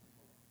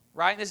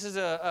 Right? This is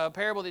a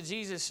parable that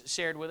Jesus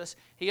shared with us.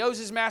 He owes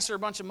his master a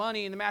bunch of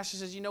money and the master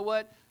says, you know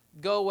what?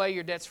 Go away,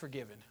 your debt's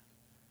forgiven.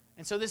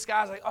 And so this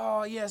guy's like,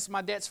 oh yes,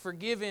 my debt's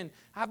forgiven.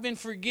 I've been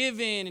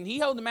forgiven. And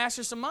he owed the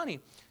master some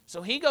money.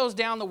 So he goes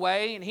down the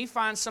way and he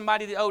finds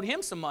somebody that owed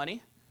him some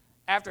money.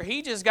 After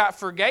he just got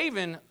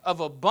forgiven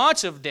of a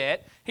bunch of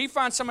debt, he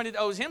finds somebody that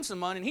owes him some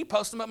money and he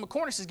posts him up in the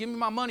corner and says, give me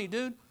my money,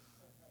 dude.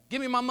 Give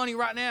me my money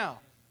right now.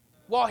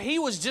 Well, he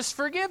was just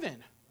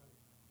forgiven.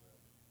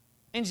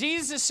 And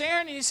Jesus is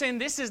sharing and he's saying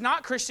this is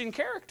not Christian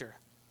character.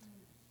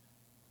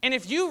 And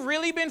if you've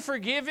really been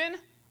forgiven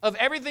of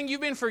everything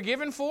you've been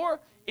forgiven for,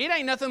 it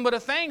ain't nothing but a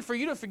thing for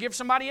you to forgive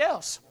somebody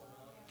else.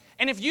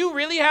 And if you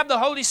really have the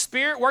Holy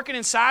Spirit working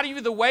inside of you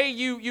the way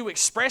you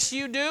express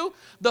you do,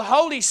 the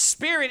Holy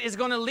Spirit is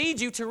going to lead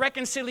you to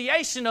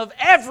reconciliation of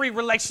every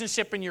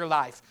relationship in your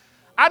life.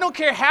 I don't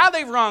care how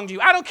they've wronged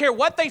you. I don't care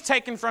what they've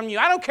taken from you.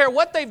 I don't care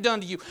what they've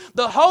done to you.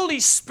 The Holy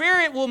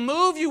Spirit will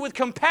move you with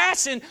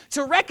compassion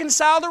to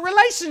reconcile the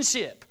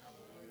relationship.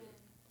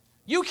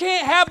 You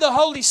can't have the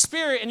Holy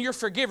Spirit and your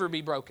forgiver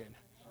be broken.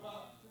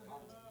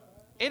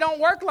 It don't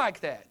work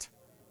like that.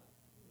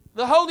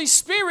 The Holy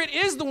Spirit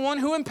is the one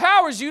who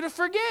empowers you to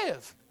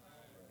forgive.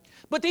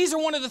 But these are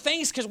one of the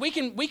things because we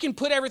can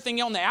put everything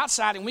on the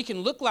outside and we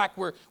can look like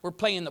we're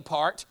playing the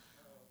part.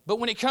 But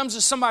when it comes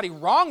to somebody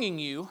wronging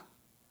you,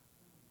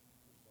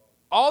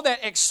 all that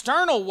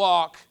external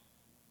walk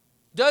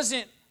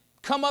doesn't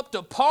come up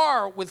to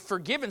par with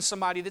forgiving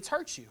somebody that's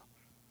hurt you.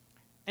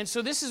 And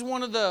so this is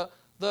one of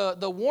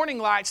the warning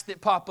lights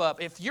that pop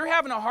up. If you're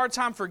having a hard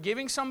time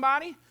forgiving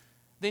somebody,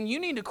 then you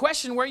need to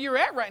question where you're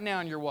at right now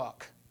in your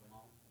walk.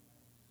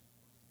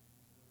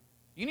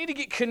 You need to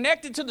get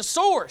connected to the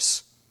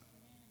source.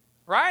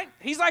 Right?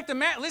 He's like the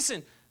man.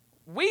 Listen,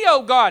 we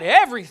owe God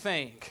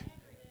everything.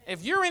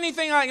 If you're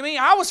anything like me,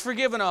 I was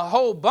forgiven a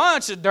whole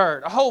bunch of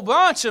dirt, a whole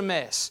bunch of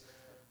mess.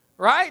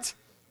 Right?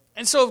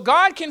 And so if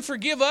God can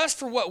forgive us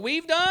for what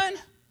we've done,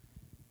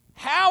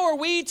 how are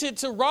we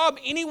to rob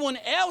anyone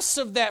else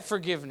of that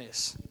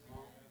forgiveness?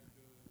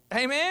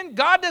 Amen?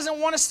 God doesn't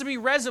want us to be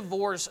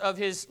reservoirs of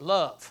His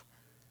love.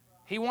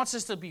 He wants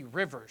us to be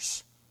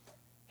rivers.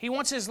 He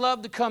wants His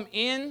love to come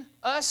in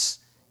us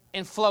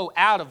and flow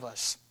out of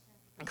us.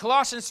 In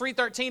Colossians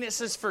 3:13 it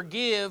says,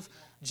 forgive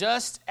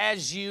just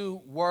as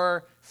you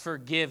were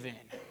forgiven.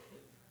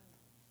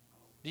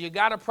 Do you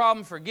got a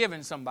problem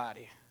forgiving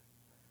somebody?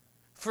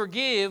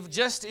 Forgive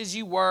just as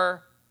you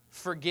were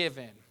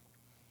forgiven.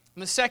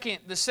 And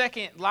the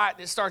second light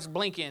that starts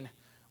blinking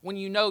when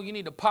you know you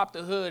need to pop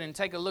the hood and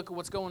take a look at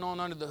what's going on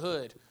under the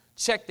hood.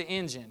 Check the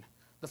engine.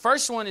 The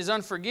first one is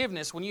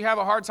unforgiveness, when you have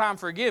a hard time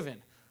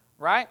forgiving,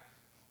 right?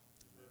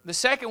 The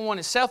second one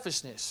is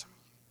selfishness.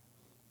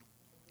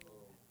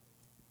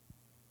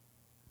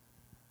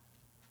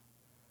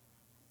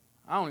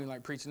 I don't even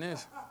like preaching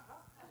this.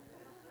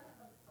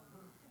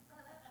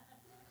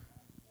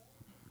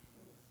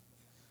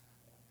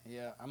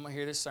 Yeah, I'm going to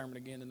hear this sermon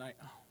again tonight.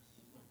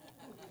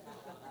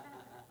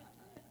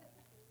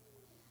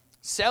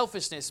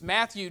 Selfishness,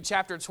 Matthew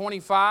chapter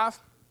 25,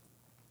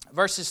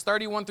 verses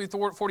 31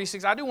 through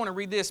 46. I do want to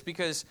read this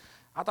because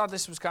I thought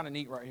this was kind of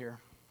neat right here.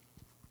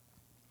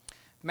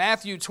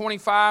 Matthew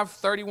 25,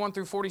 31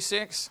 through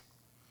 46.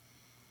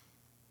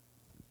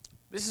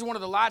 This is one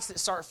of the lights that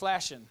start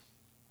flashing.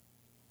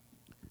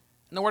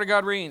 And the Word of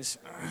God reads.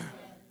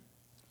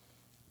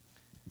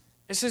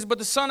 It says, but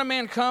the Son of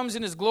Man comes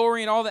in His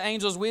glory and all the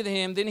angels with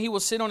Him. Then He will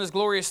sit on His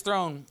glorious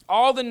throne.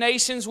 All the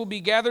nations will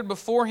be gathered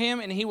before Him,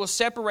 and He will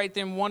separate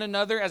them one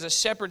another as a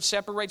shepherd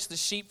separates the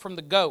sheep from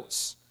the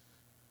goats.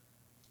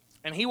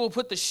 And He will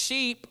put the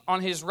sheep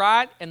on His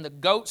right and the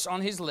goats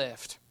on His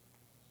left.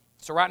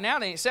 So right now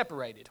they ain't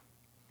separated.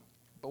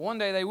 But one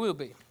day they will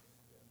be.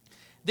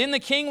 Then the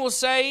King will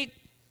say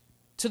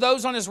to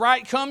those on His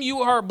right, come,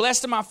 you are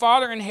blessed of my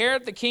Father,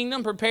 inherit the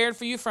kingdom prepared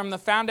for you from the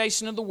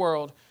foundation of the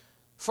world.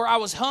 For I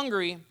was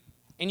hungry,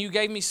 and you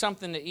gave me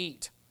something to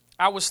eat.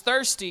 I was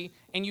thirsty,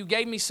 and you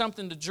gave me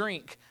something to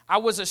drink. I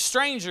was a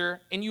stranger,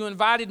 and you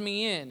invited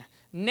me in.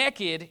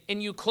 Naked,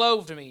 and you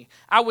clothed me.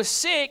 I was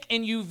sick,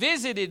 and you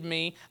visited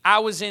me. I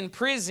was in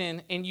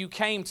prison, and you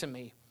came to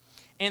me.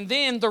 And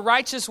then the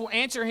righteous will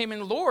answer Him,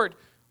 and Lord,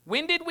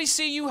 when did we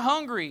see you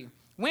hungry?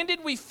 When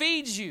did we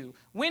feed you?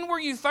 When were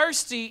you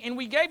thirsty and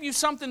we gave you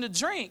something to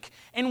drink?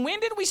 And when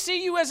did we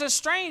see you as a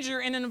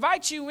stranger and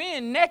invite you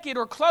in, naked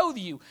or clothe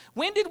you?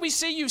 When did we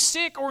see you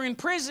sick or in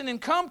prison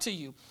and come to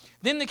you?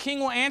 Then the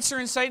King will answer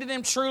and say to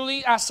them,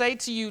 truly, I say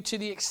to you, to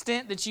the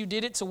extent that you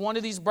did it to one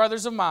of these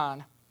brothers of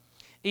mine,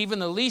 even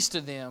the least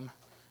of them,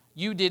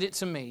 you did it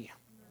to me.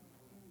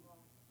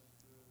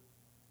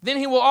 Then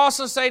He will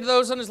also say to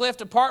those on His left,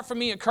 depart from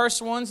me,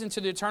 accursed ones,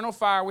 into the eternal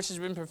fire, which has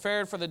been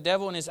prepared for the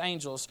devil and his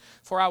angels.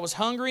 For I was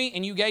hungry,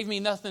 and you gave me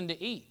nothing to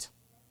eat.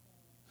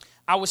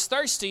 I was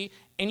thirsty,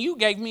 and you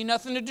gave me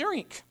nothing to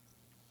drink.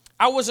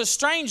 I was a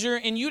stranger,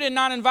 and you did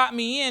not invite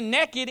me in,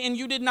 naked, and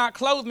you did not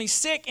clothe me,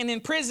 sick and in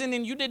prison,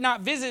 and you did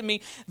not visit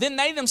me. Then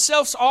they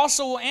themselves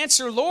also will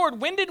answer, Lord,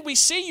 when did we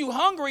see you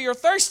hungry or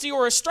thirsty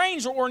or a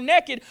stranger or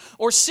naked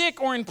or sick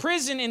or in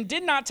prison and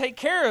did not take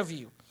care of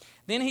you?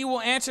 Then He will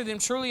answer them,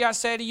 truly I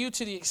say to you,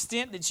 to the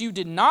extent that you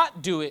did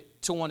not do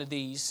it to one of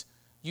these,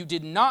 you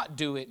did not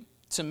do it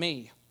to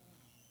me.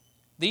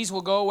 These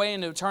will go away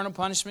into eternal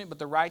punishment, but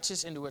the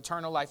righteous into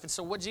eternal life. And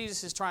so what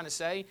Jesus is trying to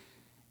say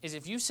is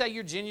if you say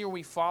you're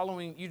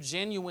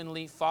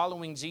genuinely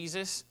following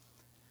Jesus,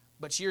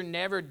 but you're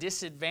never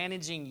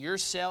disadvantaging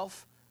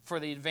yourself for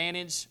the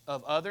advantage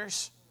of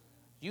others,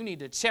 you need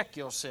to check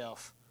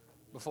yourself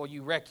before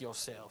you wreck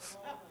yourself.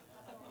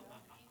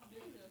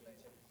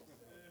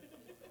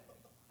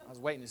 I was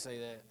waiting to say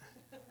that.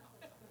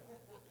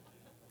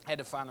 Had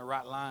to find the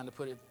right line to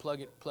put it, plug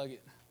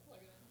it.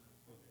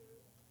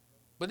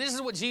 But this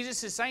is what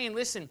Jesus is saying.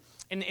 Listen,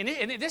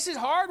 and this is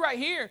hard right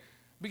here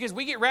because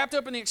we get wrapped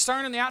up in the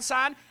external and the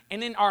outside,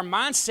 and then our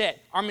mindset,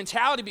 our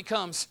mentality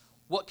becomes,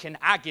 what can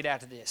I get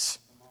out of this?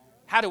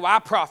 How do I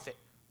profit?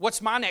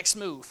 What's my next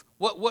move?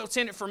 What's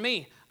in it for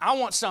me? I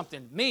want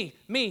something. Me,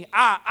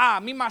 I,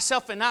 me,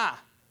 myself, and I.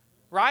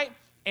 Right?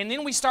 And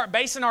then we start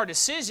basing our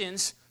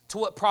decisions to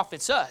what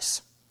profits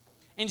us.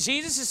 And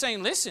Jesus is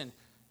saying, listen,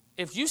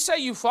 if you say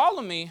you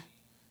follow me,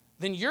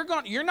 then you're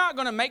not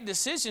going to make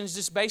decisions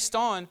just based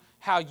on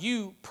how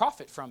you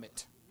profit from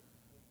it.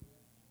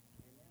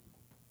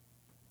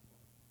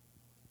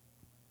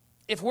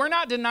 If we're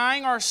not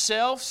denying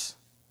ourselves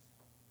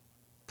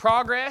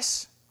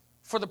progress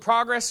for the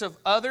progress of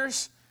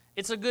others,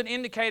 it's a good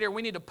indicator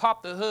we need to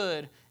pop the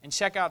hood and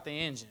check out the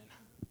engine.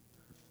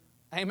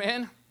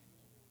 Amen?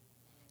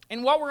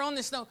 And while we're on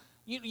this note,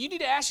 you need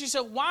to ask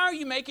yourself, why are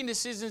you making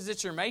decisions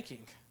that you're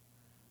making?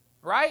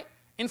 Right?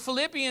 In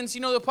Philippians,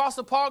 the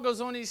Apostle Paul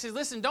goes on and he says,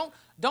 listen,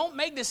 don't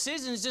make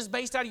decisions just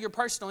based out of your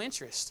personal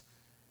interest.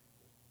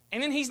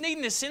 And then he's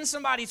needing to send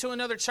somebody to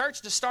another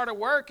church to start a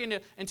work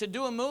and to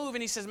do a move.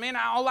 And he says, man,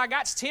 all I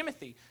got is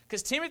Timothy.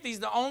 Because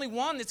Timothy's the only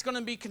one that's going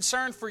to be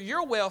concerned for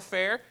your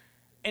welfare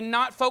and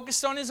not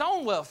focused on his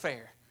own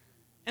welfare.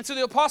 And so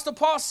the Apostle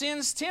Paul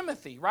sends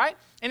Timothy, right?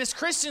 And as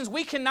Christians,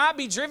 we cannot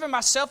be driven by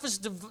selfish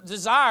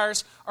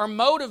desires or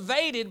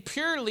motivated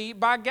purely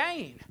by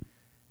gain.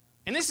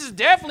 And this is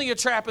definitely a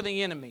trap of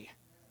the enemy,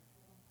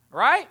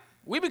 right?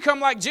 We become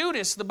like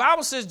Judas. The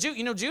Bible says,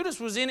 Judas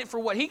was in it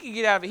for what he could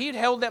get out of it. He'd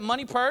held that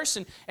money purse,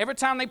 and every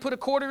time they put a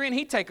quarter in,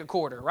 he'd take a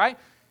quarter, right?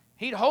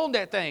 He'd hold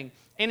that thing.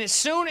 And as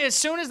soon as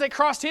they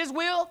crossed his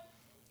will,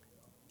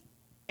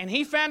 and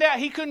he found out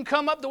he couldn't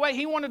come up the way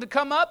he wanted to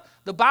come up,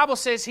 the Bible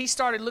says he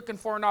started looking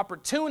for an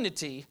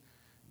opportunity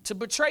to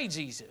betray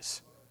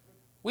Jesus.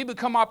 We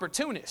become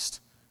opportunists.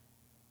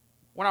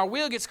 When our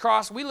will gets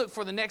crossed, we look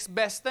for the next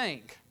best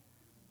thing.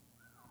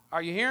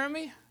 Are you hearing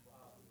me?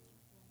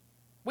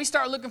 We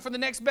start looking for the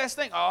next best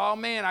thing. Oh,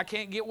 man, I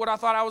can't get what I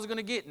thought I was going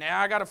to get. Now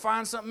I got to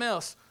find something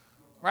else,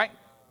 right?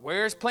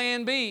 Where's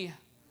plan B?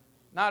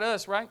 Not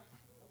us, right?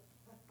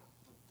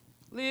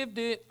 Lived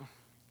it.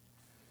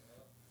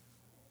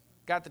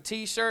 Got the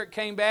T-shirt,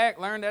 came back,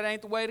 learned that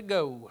ain't the way to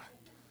go.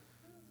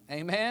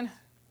 Amen?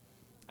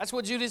 That's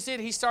what Judas did.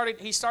 He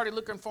started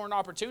looking for an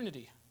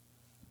opportunity.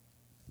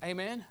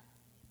 Amen?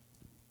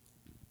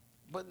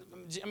 But,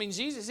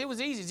 Jesus, it was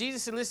easy.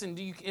 Jesus said, listen,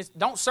 you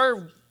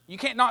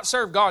can't not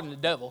serve God and the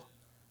devil.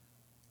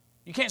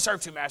 You can't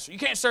serve two masters. You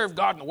can't serve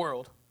God and the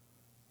world.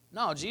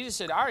 No, Jesus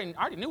said, I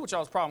already knew what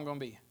y'all's problem going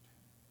to be.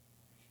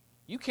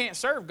 You can't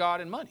serve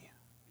God and money.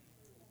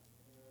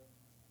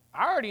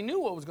 I already knew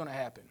what was going to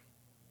happen.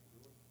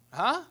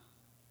 Huh?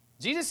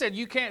 Jesus said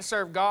you can't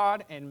serve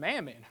God and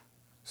mammon.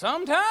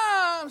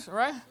 Sometimes,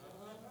 right?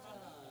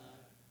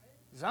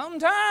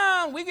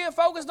 Sometimes we get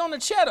focused on the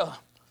cheddar.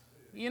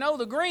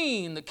 The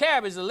green, the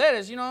cabbage, the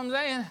lettuce, you know what I'm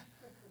saying?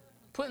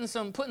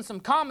 Putting some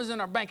commas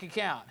in our bank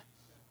account.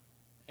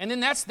 And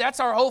then that's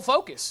our whole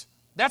focus.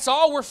 That's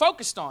all we're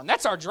focused on.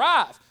 That's our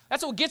drive.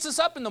 That's what gets us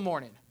up in the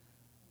morning.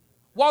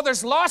 While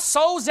there's lost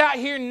souls out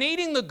here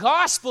needing the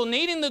gospel,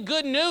 needing the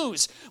good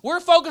news, we're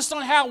focused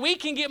on how we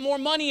can get more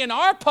money in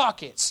our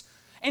pockets.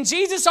 And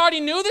Jesus already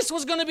knew this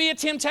was going to be a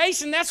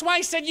temptation. That's why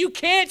he said you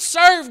can't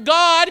serve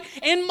God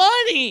and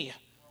money.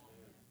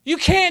 You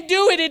can't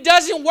do it. It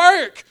doesn't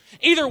work.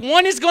 Either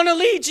one is going to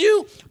lead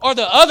you or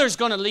the other is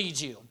going to lead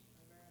you.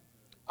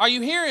 Are you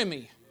hearing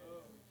me?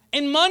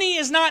 And money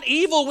is not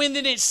evil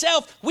within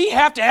itself. We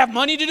have to have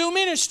money to do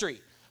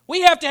ministry. We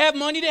have to have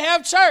money to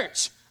have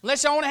church.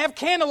 Unless y'all want to have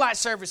candlelight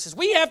services.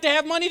 We have to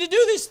have money to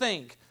do this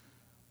thing.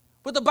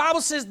 But the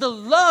Bible says the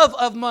love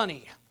of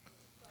money.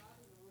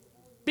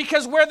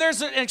 Because where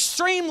there's an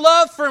extreme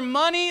love for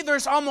money,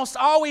 there's almost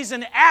always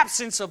an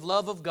absence of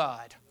love of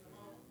God.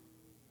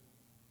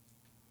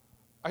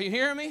 Are you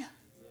hearing me?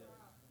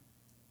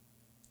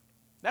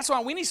 That's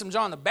why we need some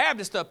John the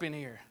Baptist up in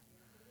here.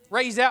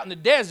 Raised out in the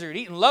desert,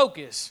 eating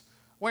locusts,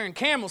 wearing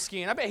camel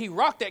skin. I bet he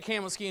rocked that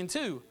camel skin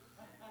too.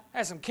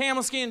 Had some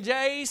camel skin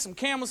J's, some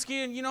camel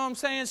skin, you know what I'm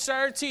saying,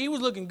 shirts. He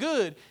was looking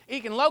good.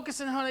 Eating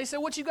locusts and honey. They said,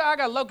 what you got? I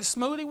got a locust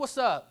smoothie. What's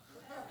up?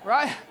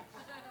 Right?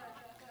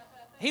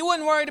 He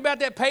wasn't worried about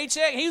that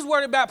paycheck. He was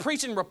worried about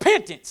preaching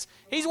repentance.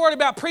 He's worried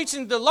about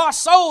preaching the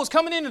lost souls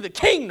coming into the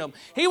kingdom.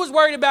 He was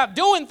worried about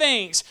doing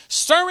things,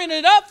 stirring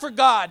it up for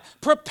God,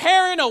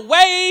 preparing a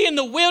way in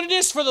the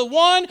wilderness for the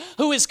one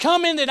who is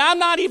coming that I'm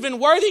not even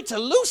worthy to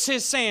loose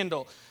his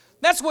sandal.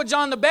 That's what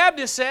John the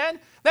Baptist said.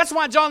 That's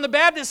why John the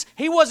Baptist,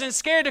 he wasn't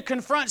scared to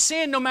confront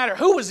sin no matter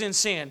who was in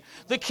sin.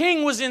 The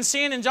king was in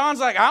sin, and John's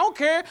like, I don't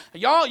care.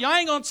 Y'all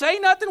ain't going to say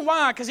nothing.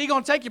 Why? Because he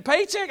going to take your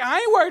paycheck? I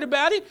ain't worried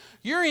about it.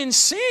 You're in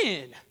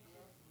sin.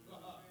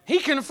 He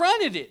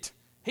confronted it.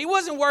 He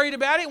wasn't worried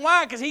about it.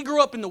 Why? Because he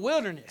grew up in the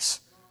wilderness.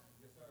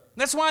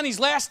 That's why in these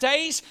last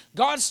days,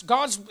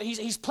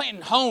 He's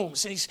planting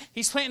homes and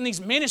He's planting these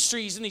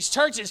ministries and these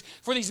churches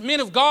for these men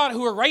of God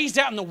who are raised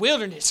out in the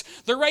wilderness.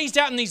 They're raised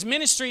out in these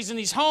ministries and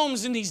these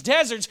homes in these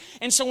deserts.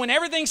 And so when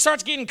everything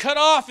starts getting cut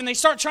off and they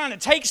start trying to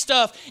take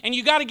stuff and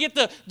you got to get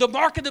the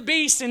mark of the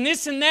beast and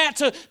this and that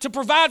to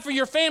provide for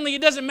your family,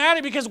 it doesn't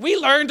matter because we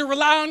learned to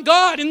rely on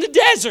God in the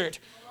desert.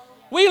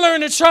 We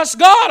learned to trust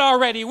God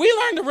already. We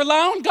learned to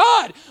rely on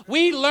God.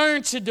 We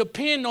learned to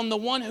depend on the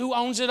one who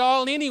owns it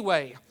all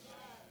anyway.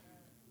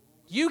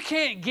 You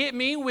can't get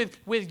me with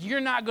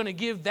you're not going to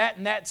give that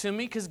and that to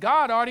me because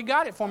God already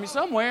got it for me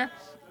somewhere.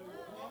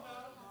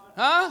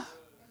 Huh?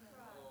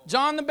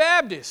 John the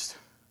Baptist.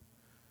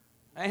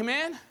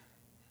 Amen?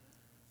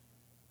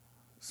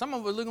 Some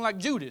of us looking like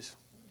Judas.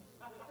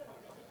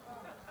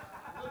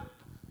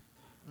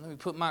 Let me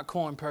put my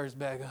coin purse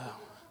back up.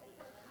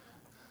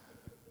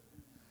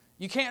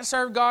 You can't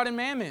serve God and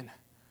mammon.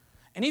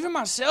 And even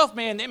myself,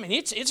 man,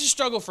 it's a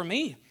struggle for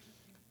me.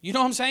 You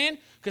know what I'm saying?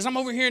 Because I'm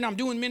over here and I'm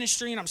doing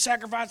ministry and I'm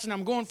sacrificing,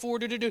 I'm going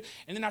forward, and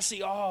then I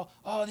see, oh,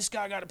 this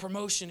guy got a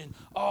promotion, and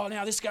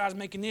now this guy's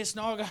making this, and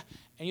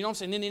and you know what I'm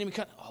saying? Then the enemy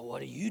comes,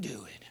 what are you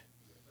doing?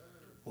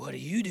 What are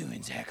you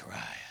doing,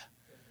 Zechariah?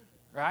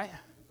 Right?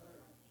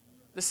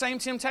 The same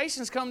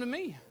temptations come to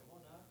me.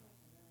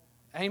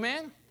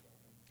 Amen?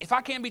 If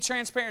I can't be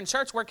transparent in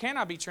church, where can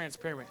I be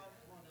transparent?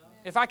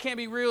 If I can't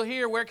be real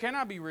here, where can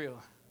I be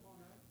real?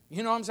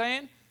 You know what I'm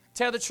saying?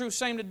 Tell the truth,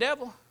 shame the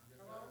devil.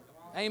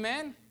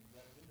 Amen?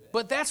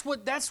 But that's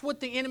what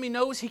the enemy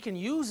knows he can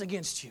use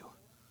against you.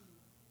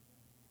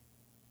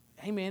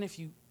 Amen. If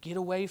you get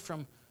away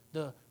from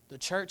the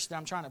church that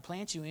I'm trying to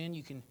plant you in,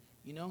 you can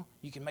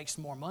make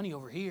some more money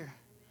over here.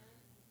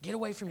 Get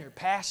away from your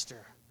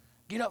pastor.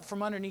 Get up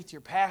from underneath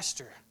your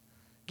pastor.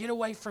 Get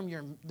away from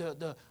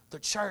the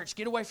church.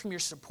 Get away from your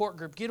support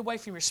group. Get away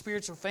from your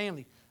spiritual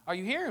family. Are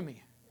you hearing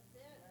me?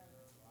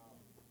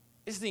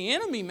 It's the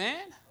enemy,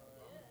 man.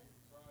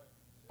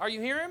 Are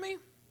you hearing me?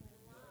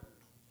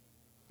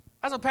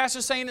 That's what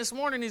Pastor's saying this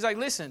morning. He's like,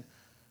 listen,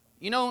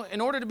 in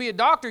order to be a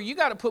doctor, you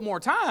got to put more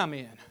time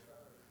in.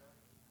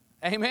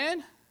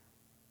 Amen?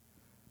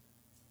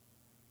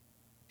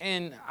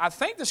 And I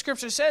think the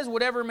scripture says,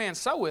 whatever man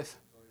soweth,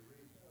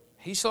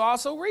 he shall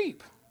also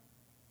reap.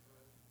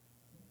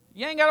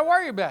 You ain't got to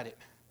worry about it.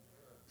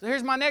 So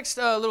here's my next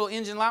little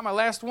engine light. My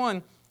last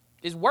one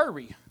is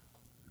worry.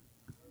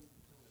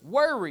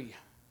 Worry.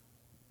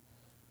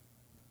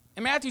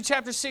 In Matthew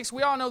chapter 6,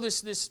 we all know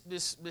this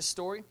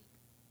story.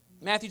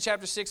 Matthew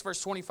chapter 6, verse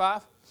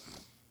 25.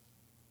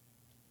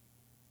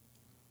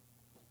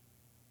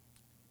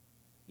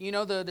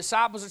 The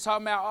disciples are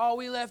talking about,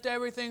 we left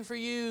everything for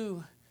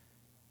you.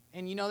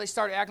 And, they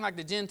started acting like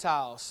the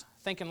Gentiles,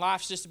 thinking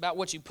life's just about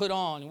what you put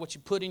on and what you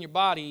put in your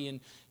body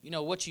and,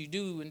 what you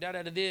do and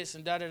da-da-da this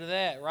and da-da-da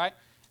that, right?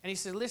 And he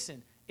said,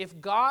 listen,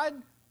 if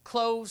God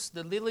clothes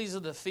the lilies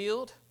of the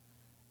field,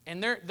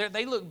 and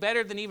they look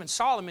better than even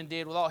Solomon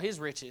did with all his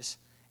riches,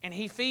 and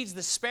he feeds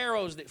the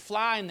sparrows that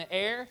fly in the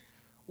air,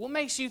 what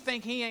makes you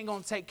think he ain't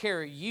going to take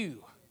care of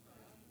you,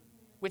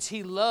 which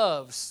he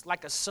loves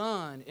like a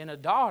son and a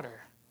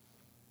daughter?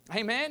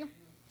 Amen?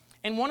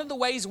 And one of the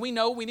ways we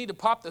know we need to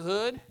pop the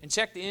hood and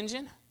check the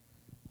engine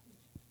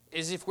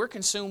is if we're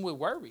consumed with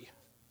worry.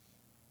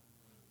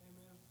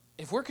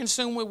 If we're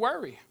consumed with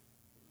worry.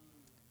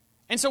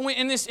 And so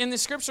in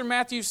this scripture,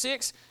 Matthew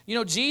 6,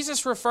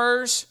 Jesus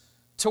refers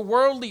to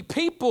worldly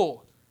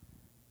people.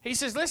 He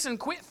says, listen,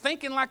 quit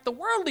thinking like the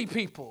worldly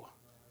people.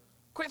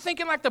 Quit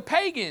thinking like the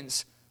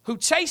pagans who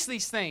chase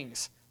these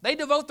things. They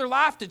devote their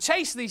life to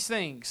chase these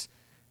things.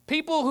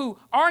 People who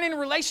aren't in a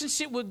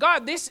relationship with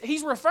God,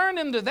 he's referring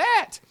them to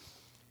that.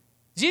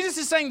 Jesus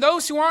is saying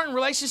those who aren't in a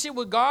relationship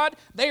with God,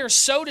 they are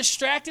so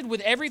distracted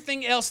with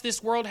everything else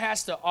this world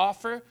has to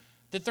offer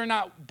that they're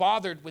not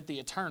bothered with the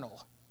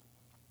eternal.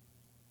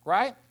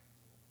 Right?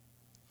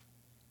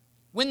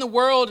 When the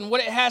world and what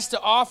it has to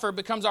offer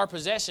becomes our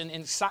possession,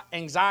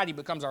 anxiety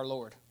becomes our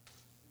Lord.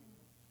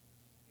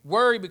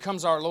 Worry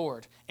becomes our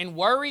Lord. And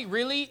worry,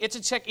 really, it's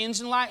a check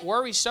engine light.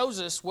 Worry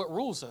shows us what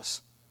rules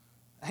us.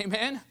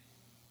 Amen?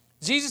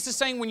 Jesus is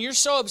saying when you're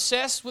so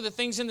obsessed with the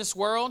things in this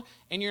world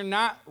and you're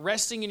not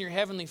resting in your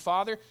Heavenly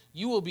Father,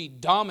 you will be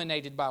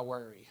dominated by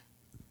worry.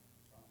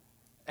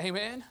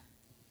 Amen?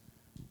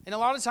 And a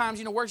lot of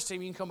times, worship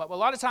team, you can come up. A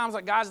lot of times,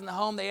 like guys in the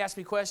home, they ask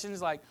me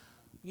questions like,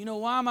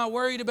 why am I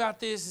worried about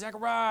this?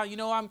 Zechariah,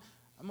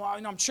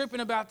 I'm tripping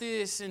about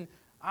this, and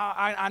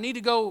I need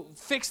to go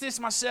fix this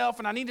myself,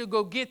 and I need to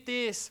go get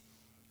this.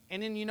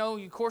 And then,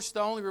 of course,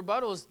 the only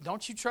rebuttal is,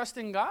 don't you trust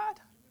in God?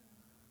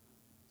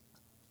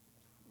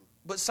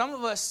 But some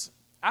of us,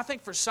 I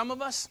think for some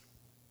of us,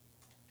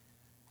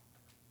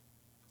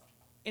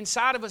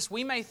 inside of us,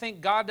 we may think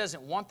God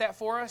doesn't want that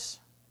for us,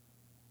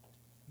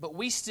 but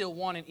we still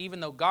want it even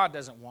though God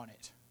doesn't want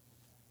it.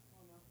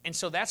 And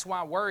so that's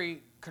why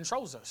worry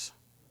controls us.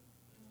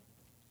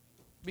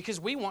 Because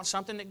we want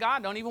something that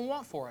God don't even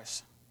want for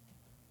us.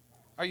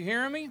 Are you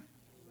hearing me?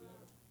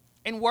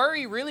 And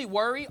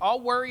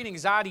all worry and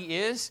anxiety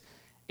is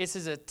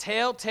a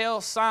telltale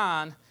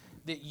sign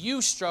that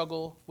you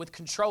struggle with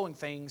controlling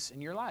things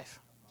in your life.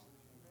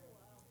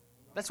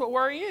 That's what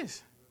worry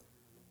is.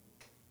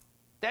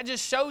 That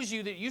just shows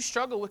you that you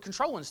struggle with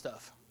controlling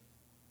stuff.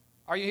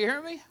 Are you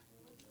hearing me?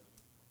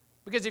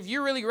 Because if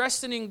you're really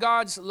resting in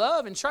God's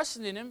love and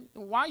trusting in Him,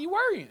 why are you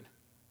worrying?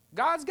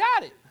 God's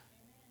got it.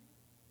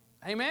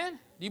 Amen?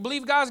 Do you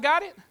believe God's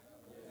got it?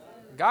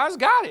 God's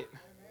got it.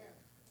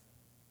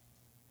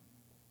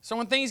 So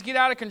when things get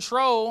out of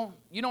control,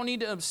 you don't need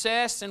to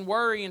obsess and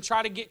worry and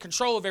try to get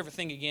control of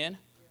everything again.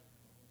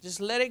 Just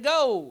let it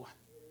go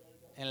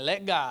and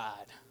let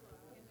God.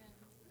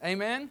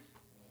 Amen?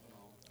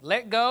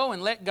 Let go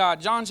and let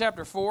God. John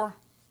chapter 4.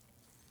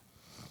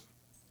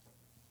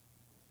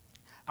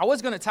 I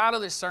was going to title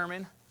this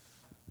sermon,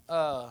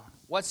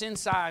 What's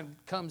Inside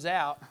Comes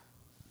Out.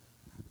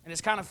 And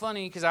it's kind of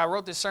funny because I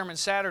wrote this sermon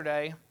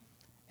Saturday,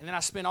 and then I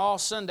spent all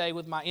Sunday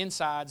with my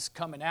insides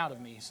coming out of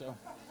me.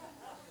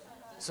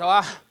 So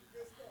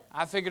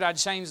I figured I'd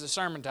change the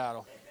sermon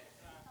title.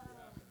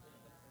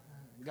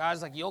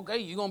 God's like, you okay?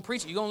 You going to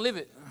preach it? You going to live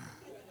it?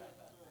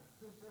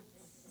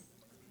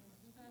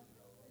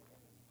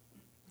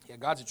 Yeah,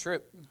 God's a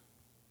trip.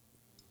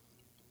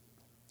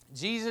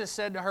 Jesus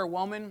said to her,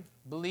 woman,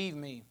 believe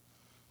me,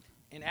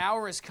 an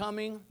hour is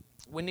coming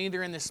when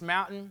neither in this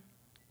mountain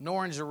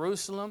nor in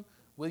Jerusalem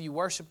will you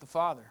worship the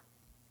Father.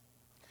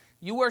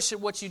 You worship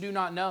what you do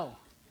not know.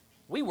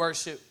 We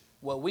worship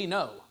what we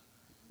know.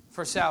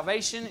 For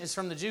salvation is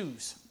from the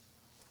Jews.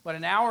 But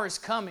an hour is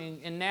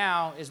coming, and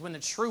now is when the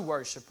true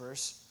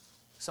worshipers,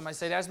 somebody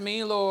say, that's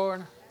me,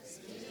 Lord. That's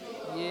me,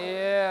 Lord.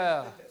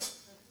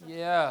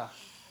 Yeah.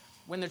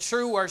 When the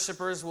true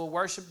worshipers will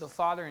worship the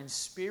Father in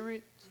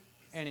spirit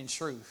and in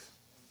truth.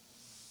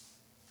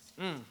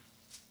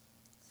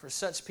 For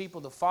such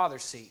people the Father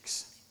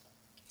seeks.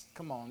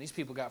 Come on, these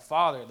people got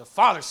Father. The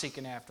Father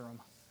seeking after them.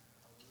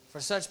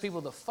 For such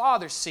people the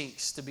Father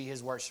seeks to be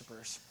His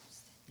worshipers.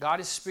 God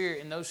is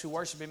spirit, and those who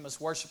worship Him must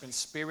worship in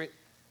spirit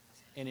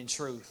and in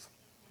truth.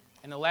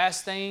 And the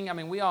last thing, I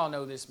mean, we all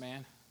know this,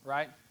 man,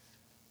 right?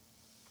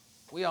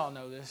 We all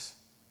know this.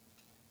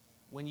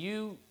 When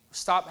you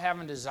stop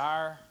having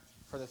desire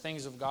for the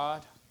things of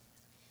God,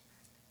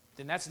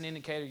 then that's an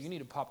indicator you need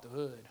to pop the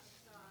hood.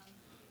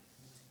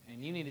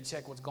 And you need to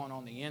check what's going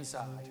on the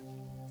inside.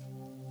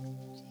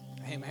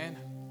 Amen.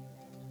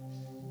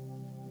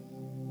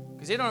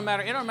 Because it don't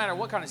matter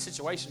what kind of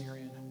situation you're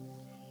in.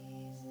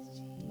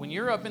 When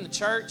you're up in the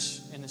church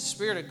and the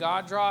Spirit of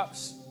God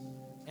drops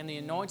and the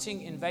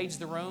anointing invades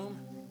the room,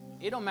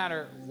 it don't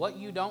matter what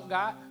you don't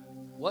got,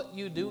 what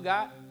you do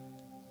got,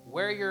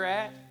 where you're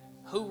at,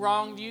 who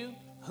wronged you,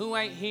 who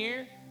ain't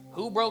here,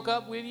 who broke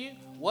up with you,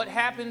 what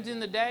happened in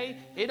the day.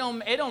 It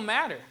don't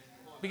matter.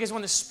 Because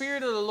when the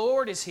Spirit of the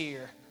Lord is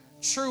here,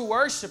 true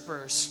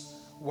worshipers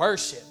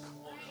worship.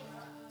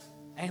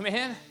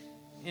 Amen.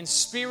 In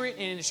spirit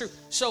and in truth.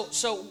 So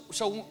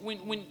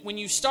when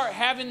you start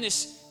having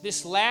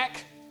this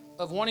lack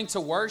of wanting to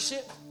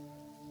worship,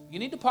 you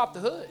need to pop the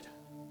hood.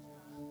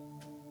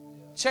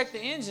 Check the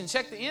engine,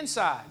 check the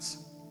insides,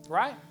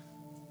 right?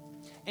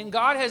 And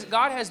God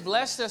has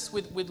blessed us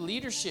with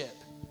leadership.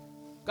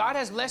 God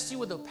has blessed you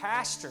with a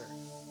pastor,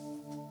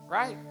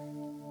 right?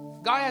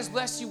 God has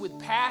blessed you with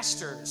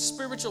pastors,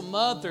 spiritual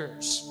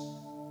mothers,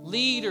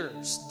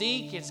 leaders,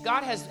 deacons.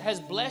 God has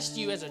blessed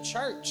you as a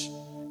church,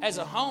 as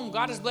a home.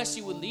 God has blessed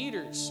you with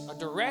leaders, a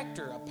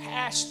director, a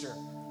pastor,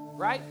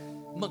 right?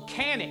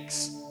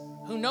 Mechanics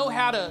who know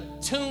how to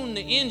tune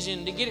the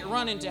engine to get it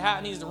running to how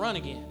it needs to run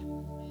again.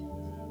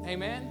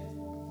 Amen?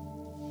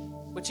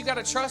 But you got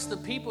to trust the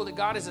people that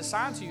God has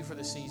assigned to you for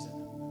this season.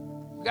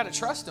 You got to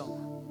trust them.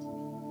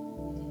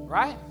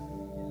 Right?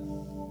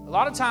 A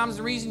lot of times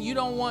the reason you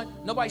don't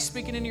want nobody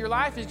speaking into your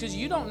life is because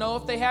you don't know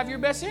if they have your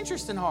best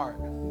interest in heart.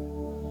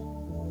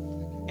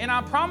 And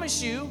I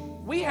promise you,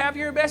 we have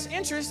your best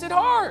interest at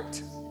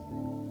heart.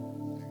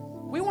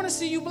 We want to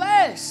see you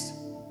blessed.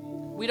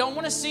 We don't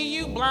want to see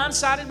you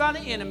blindsided by the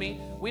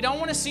enemy. We don't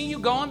want to see you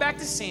going back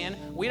to sin.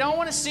 We don't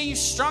want to see you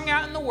strung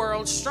out in the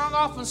world, strung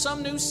off on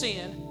some new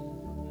sin.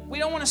 We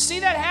don't want to see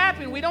that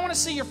happen. We don't want to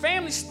see your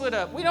family split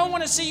up. We don't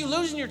want to see you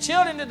losing your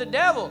children to the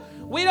devil.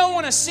 We don't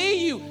want to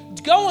see you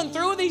going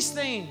through these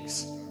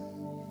things.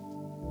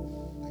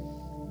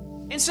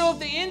 And so if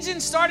the engine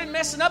started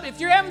messing up, if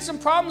you're having some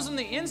problems on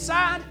the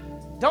inside,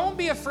 don't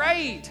be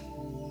afraid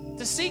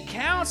to seek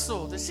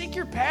counsel, to seek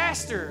your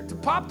pastor, to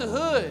pop the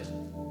hood.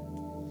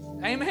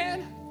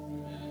 Amen?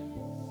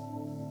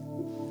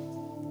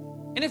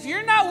 And if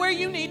you're not where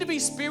you need to be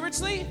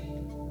spiritually,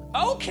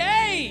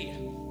 okay.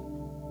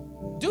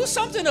 Do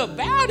something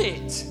about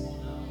it.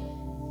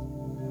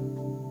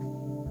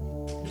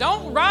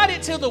 Don't ride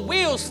it till the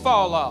wheels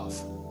fall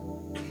off.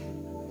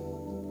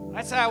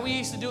 That's how we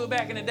used to do it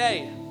back in the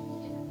day.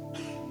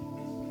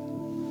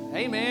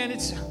 Hey man,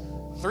 it's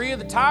 3 of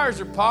the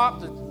tires are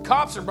popped. The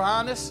cops are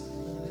behind us.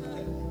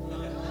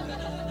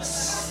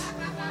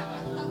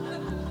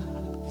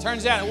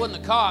 Turns out it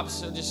wasn't the cops.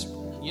 So just,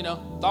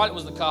 thought it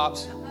was the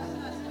cops.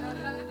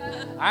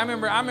 I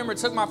remember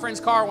took my friend's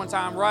car one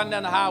time riding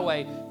down the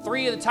highway.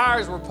 3 of the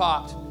tires were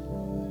popped.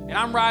 And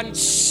I'm riding,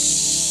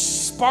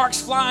 sparks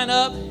flying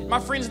up. My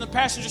friend's in the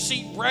passenger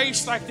seat,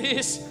 braced like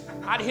this.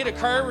 I'd hit a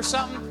curve or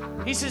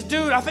something. He says,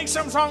 dude, I think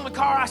something's wrong with the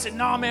car. I said,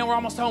 no, man, we're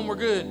almost home. We're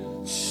good.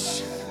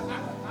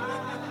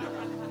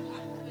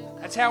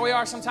 That's how we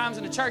are sometimes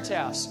in the church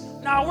house.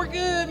 No, we're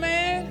good,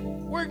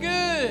 man. We're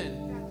good.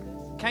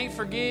 Can't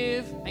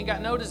forgive. Ain't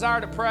got no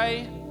desire to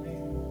pray.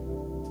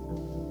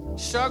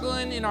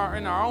 Struggling in our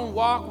own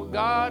walk with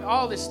God.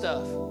 All this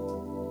stuff.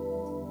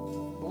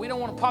 But we don't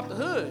want to pop the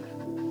hood.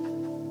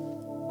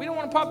 We don't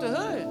want to pop the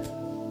hood.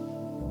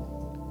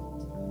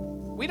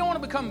 We don't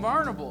want to become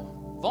vulnerable.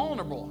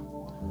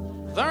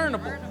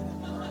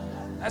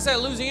 That's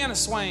that Louisiana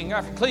swing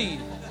after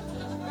Cleve.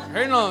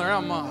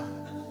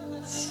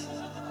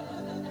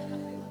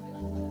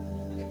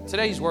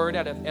 Today's word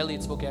out of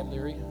Eliot's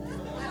vocabulary.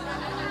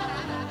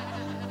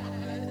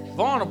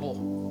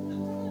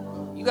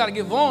 Vulnerable. You got to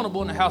get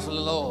vulnerable in the house of the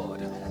Lord.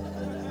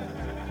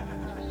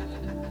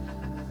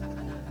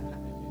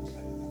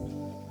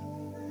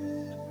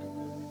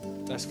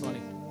 That's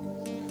funny.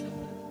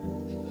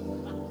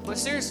 But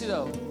seriously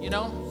though, you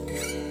know,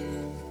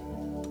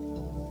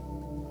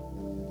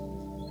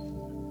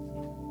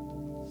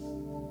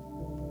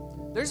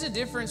 there's a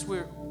difference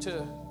with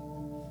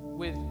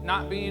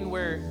not being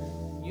where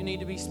you need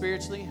to be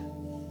spiritually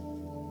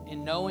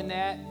and knowing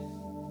that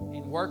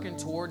and working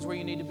towards where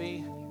you need to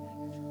be,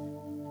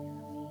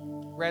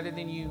 rather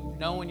than you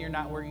knowing you're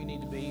not where you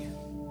need to be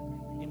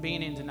and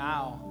being in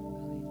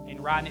denial and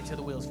riding it till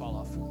the wheels fall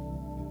off.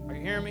 Are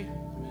you hearing me?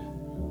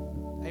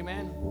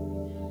 Amen.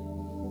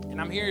 And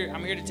I'm here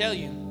to tell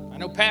you, I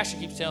know Pastor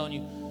keeps telling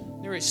you,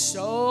 there is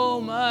so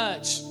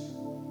much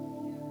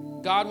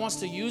God wants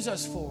to use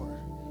us for.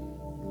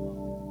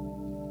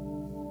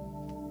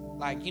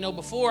 Like, you know,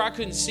 before I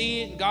couldn't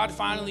see it, and God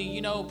finally,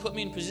 you know, put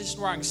me in a position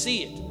where I can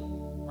see it,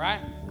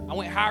 right? I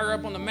went higher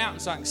up on the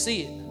mountain so I can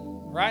see it,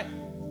 right?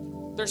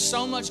 There's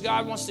so much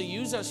God wants to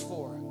use us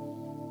for.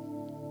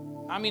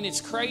 I mean,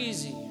 it's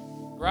crazy,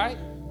 right?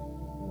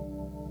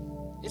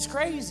 It's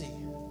crazy.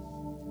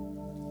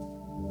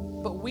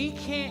 But we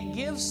can't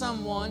give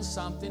someone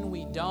something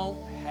we don't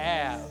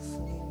have.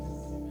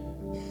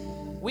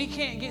 We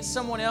can't get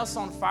someone else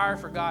on fire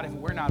for God if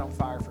we're not on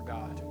fire for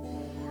God.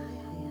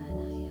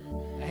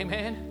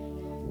 Amen.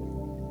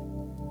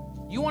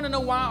 You want to know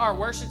why our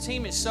worship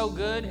team is so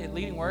good at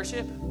leading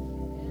worship?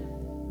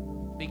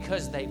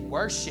 Because they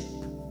worship.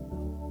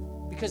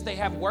 Because they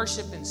have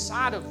worship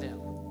inside of them.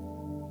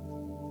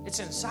 It's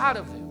inside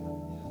of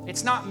them.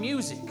 It's not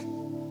music.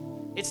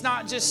 It's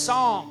not just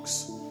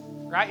songs,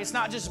 right? It's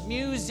not just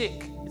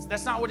music.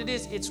 That's not what it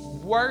is. It's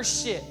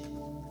worship.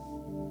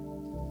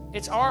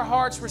 It's our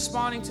hearts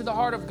responding to the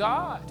heart of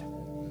God.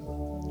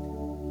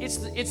 It's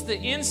the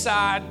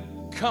inside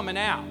coming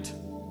out.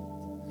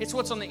 It's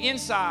what's on the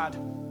inside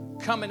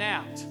coming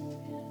out.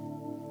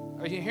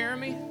 Are you hearing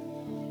me?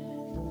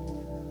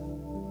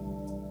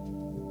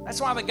 That's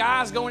why the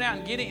guys going out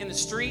and getting it in the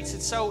streets,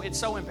 it's so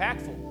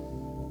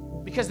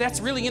impactful. Because that's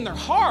really in their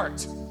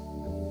heart.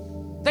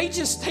 They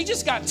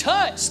just got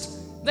touched.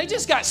 They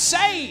just got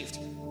saved.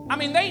 I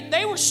mean,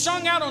 they were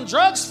strung out on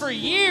drugs for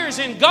years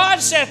and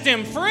God set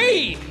them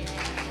free.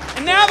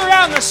 And now they're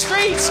out in the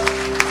streets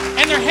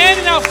and they're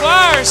handing out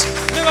flyers.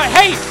 They're like,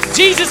 hey,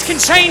 Jesus can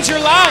change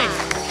your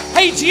life.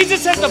 Hey,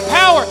 Jesus has the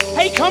power.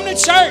 Hey, come to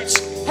church.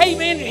 Hey,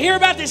 man, hear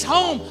about this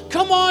home.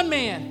 Come on,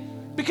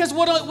 man. Because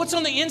what's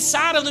on the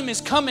inside of them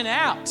is coming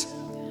out.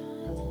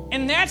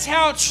 And that's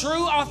how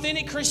true,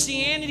 authentic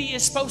Christianity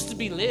is supposed to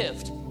be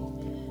lived.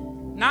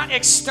 Not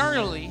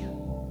externally,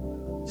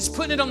 just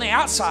putting it on the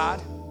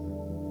outside,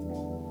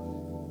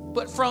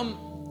 but from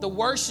the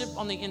worship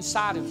on the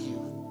inside of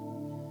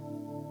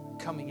you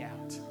coming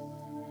out.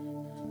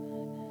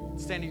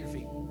 Stand to your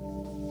feet.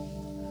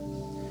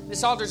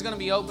 This altar is going to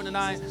be open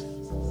tonight.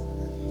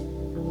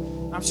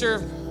 I'm sure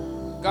if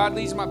God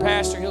leads my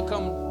pastor, he'll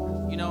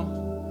come, you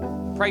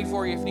know, pray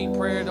for you if you need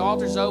prayer. The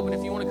altar's open.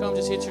 If you want to come,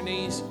 just hit your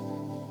knees.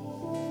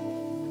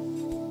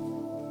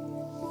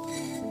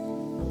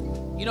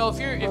 You know, if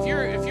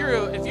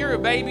you're a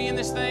baby in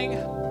this thing, you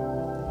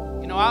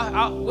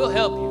know, we'll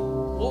help you.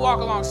 We'll walk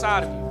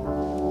alongside of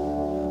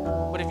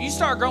you. But if you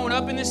start growing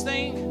up in this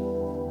thing,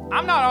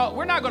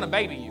 we're not going to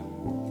baby you.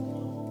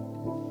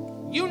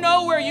 You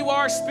know where you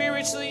are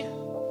spiritually.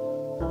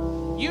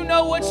 You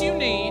know what you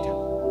need.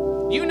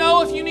 You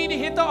know if you need to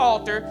hit the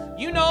altar.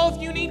 You know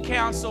if you need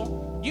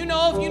counsel. You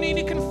know if you need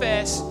to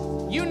confess.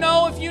 You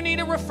know if you need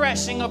a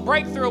refreshing, a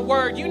breakthrough, a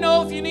word. You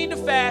know if you need to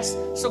fast.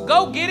 So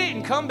go get it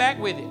and come back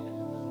with it.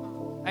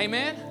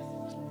 Amen.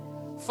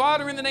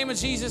 Father, in the name of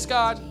Jesus,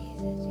 God.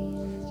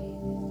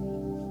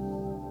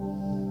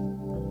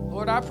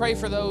 Lord, I pray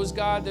for those,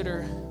 God, that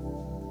are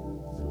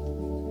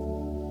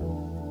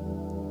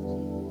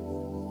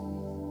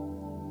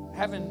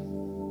having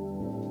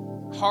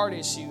heart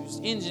issues,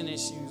 engine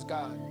issues,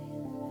 God.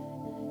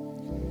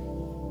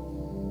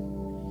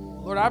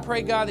 Lord, I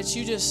pray, God, that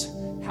you just,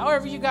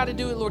 however you got to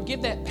do it, Lord,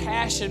 give that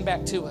passion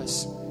back to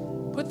us.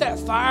 Put that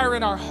fire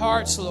in our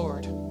hearts,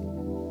 Lord.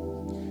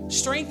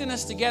 Strengthen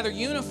us together.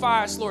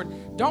 Unify us,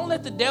 Lord. Don't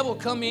let the devil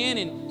come in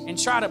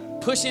and try to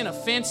push in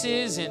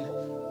offenses and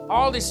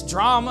all this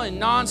drama and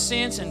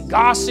nonsense and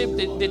gossip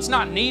that's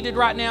not needed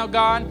right now,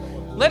 God.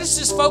 Let us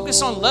just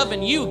focus on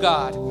loving you,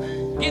 God.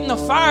 Getting the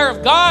fire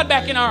of God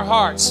back in our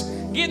hearts.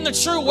 Getting the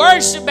true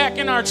worship back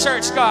in our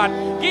church, God.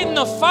 Getting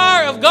the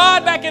fire of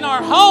God back in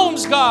our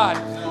homes, God.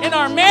 In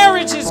our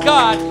marriages,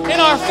 God. In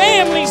our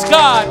families,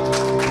 God.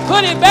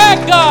 Put it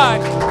back, God.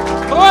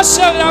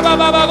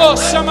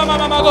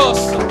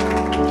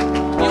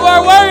 You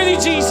are worthy,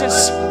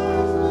 Jesus.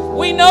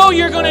 We know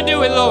you're going to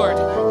do it, Lord.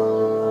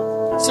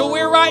 So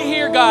we're right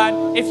here,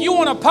 God. If you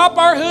want to pop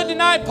our hood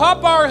tonight,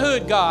 pop our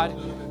hood, God.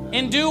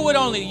 And do what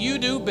only you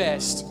do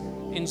best.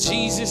 In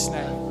Jesus'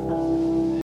 name.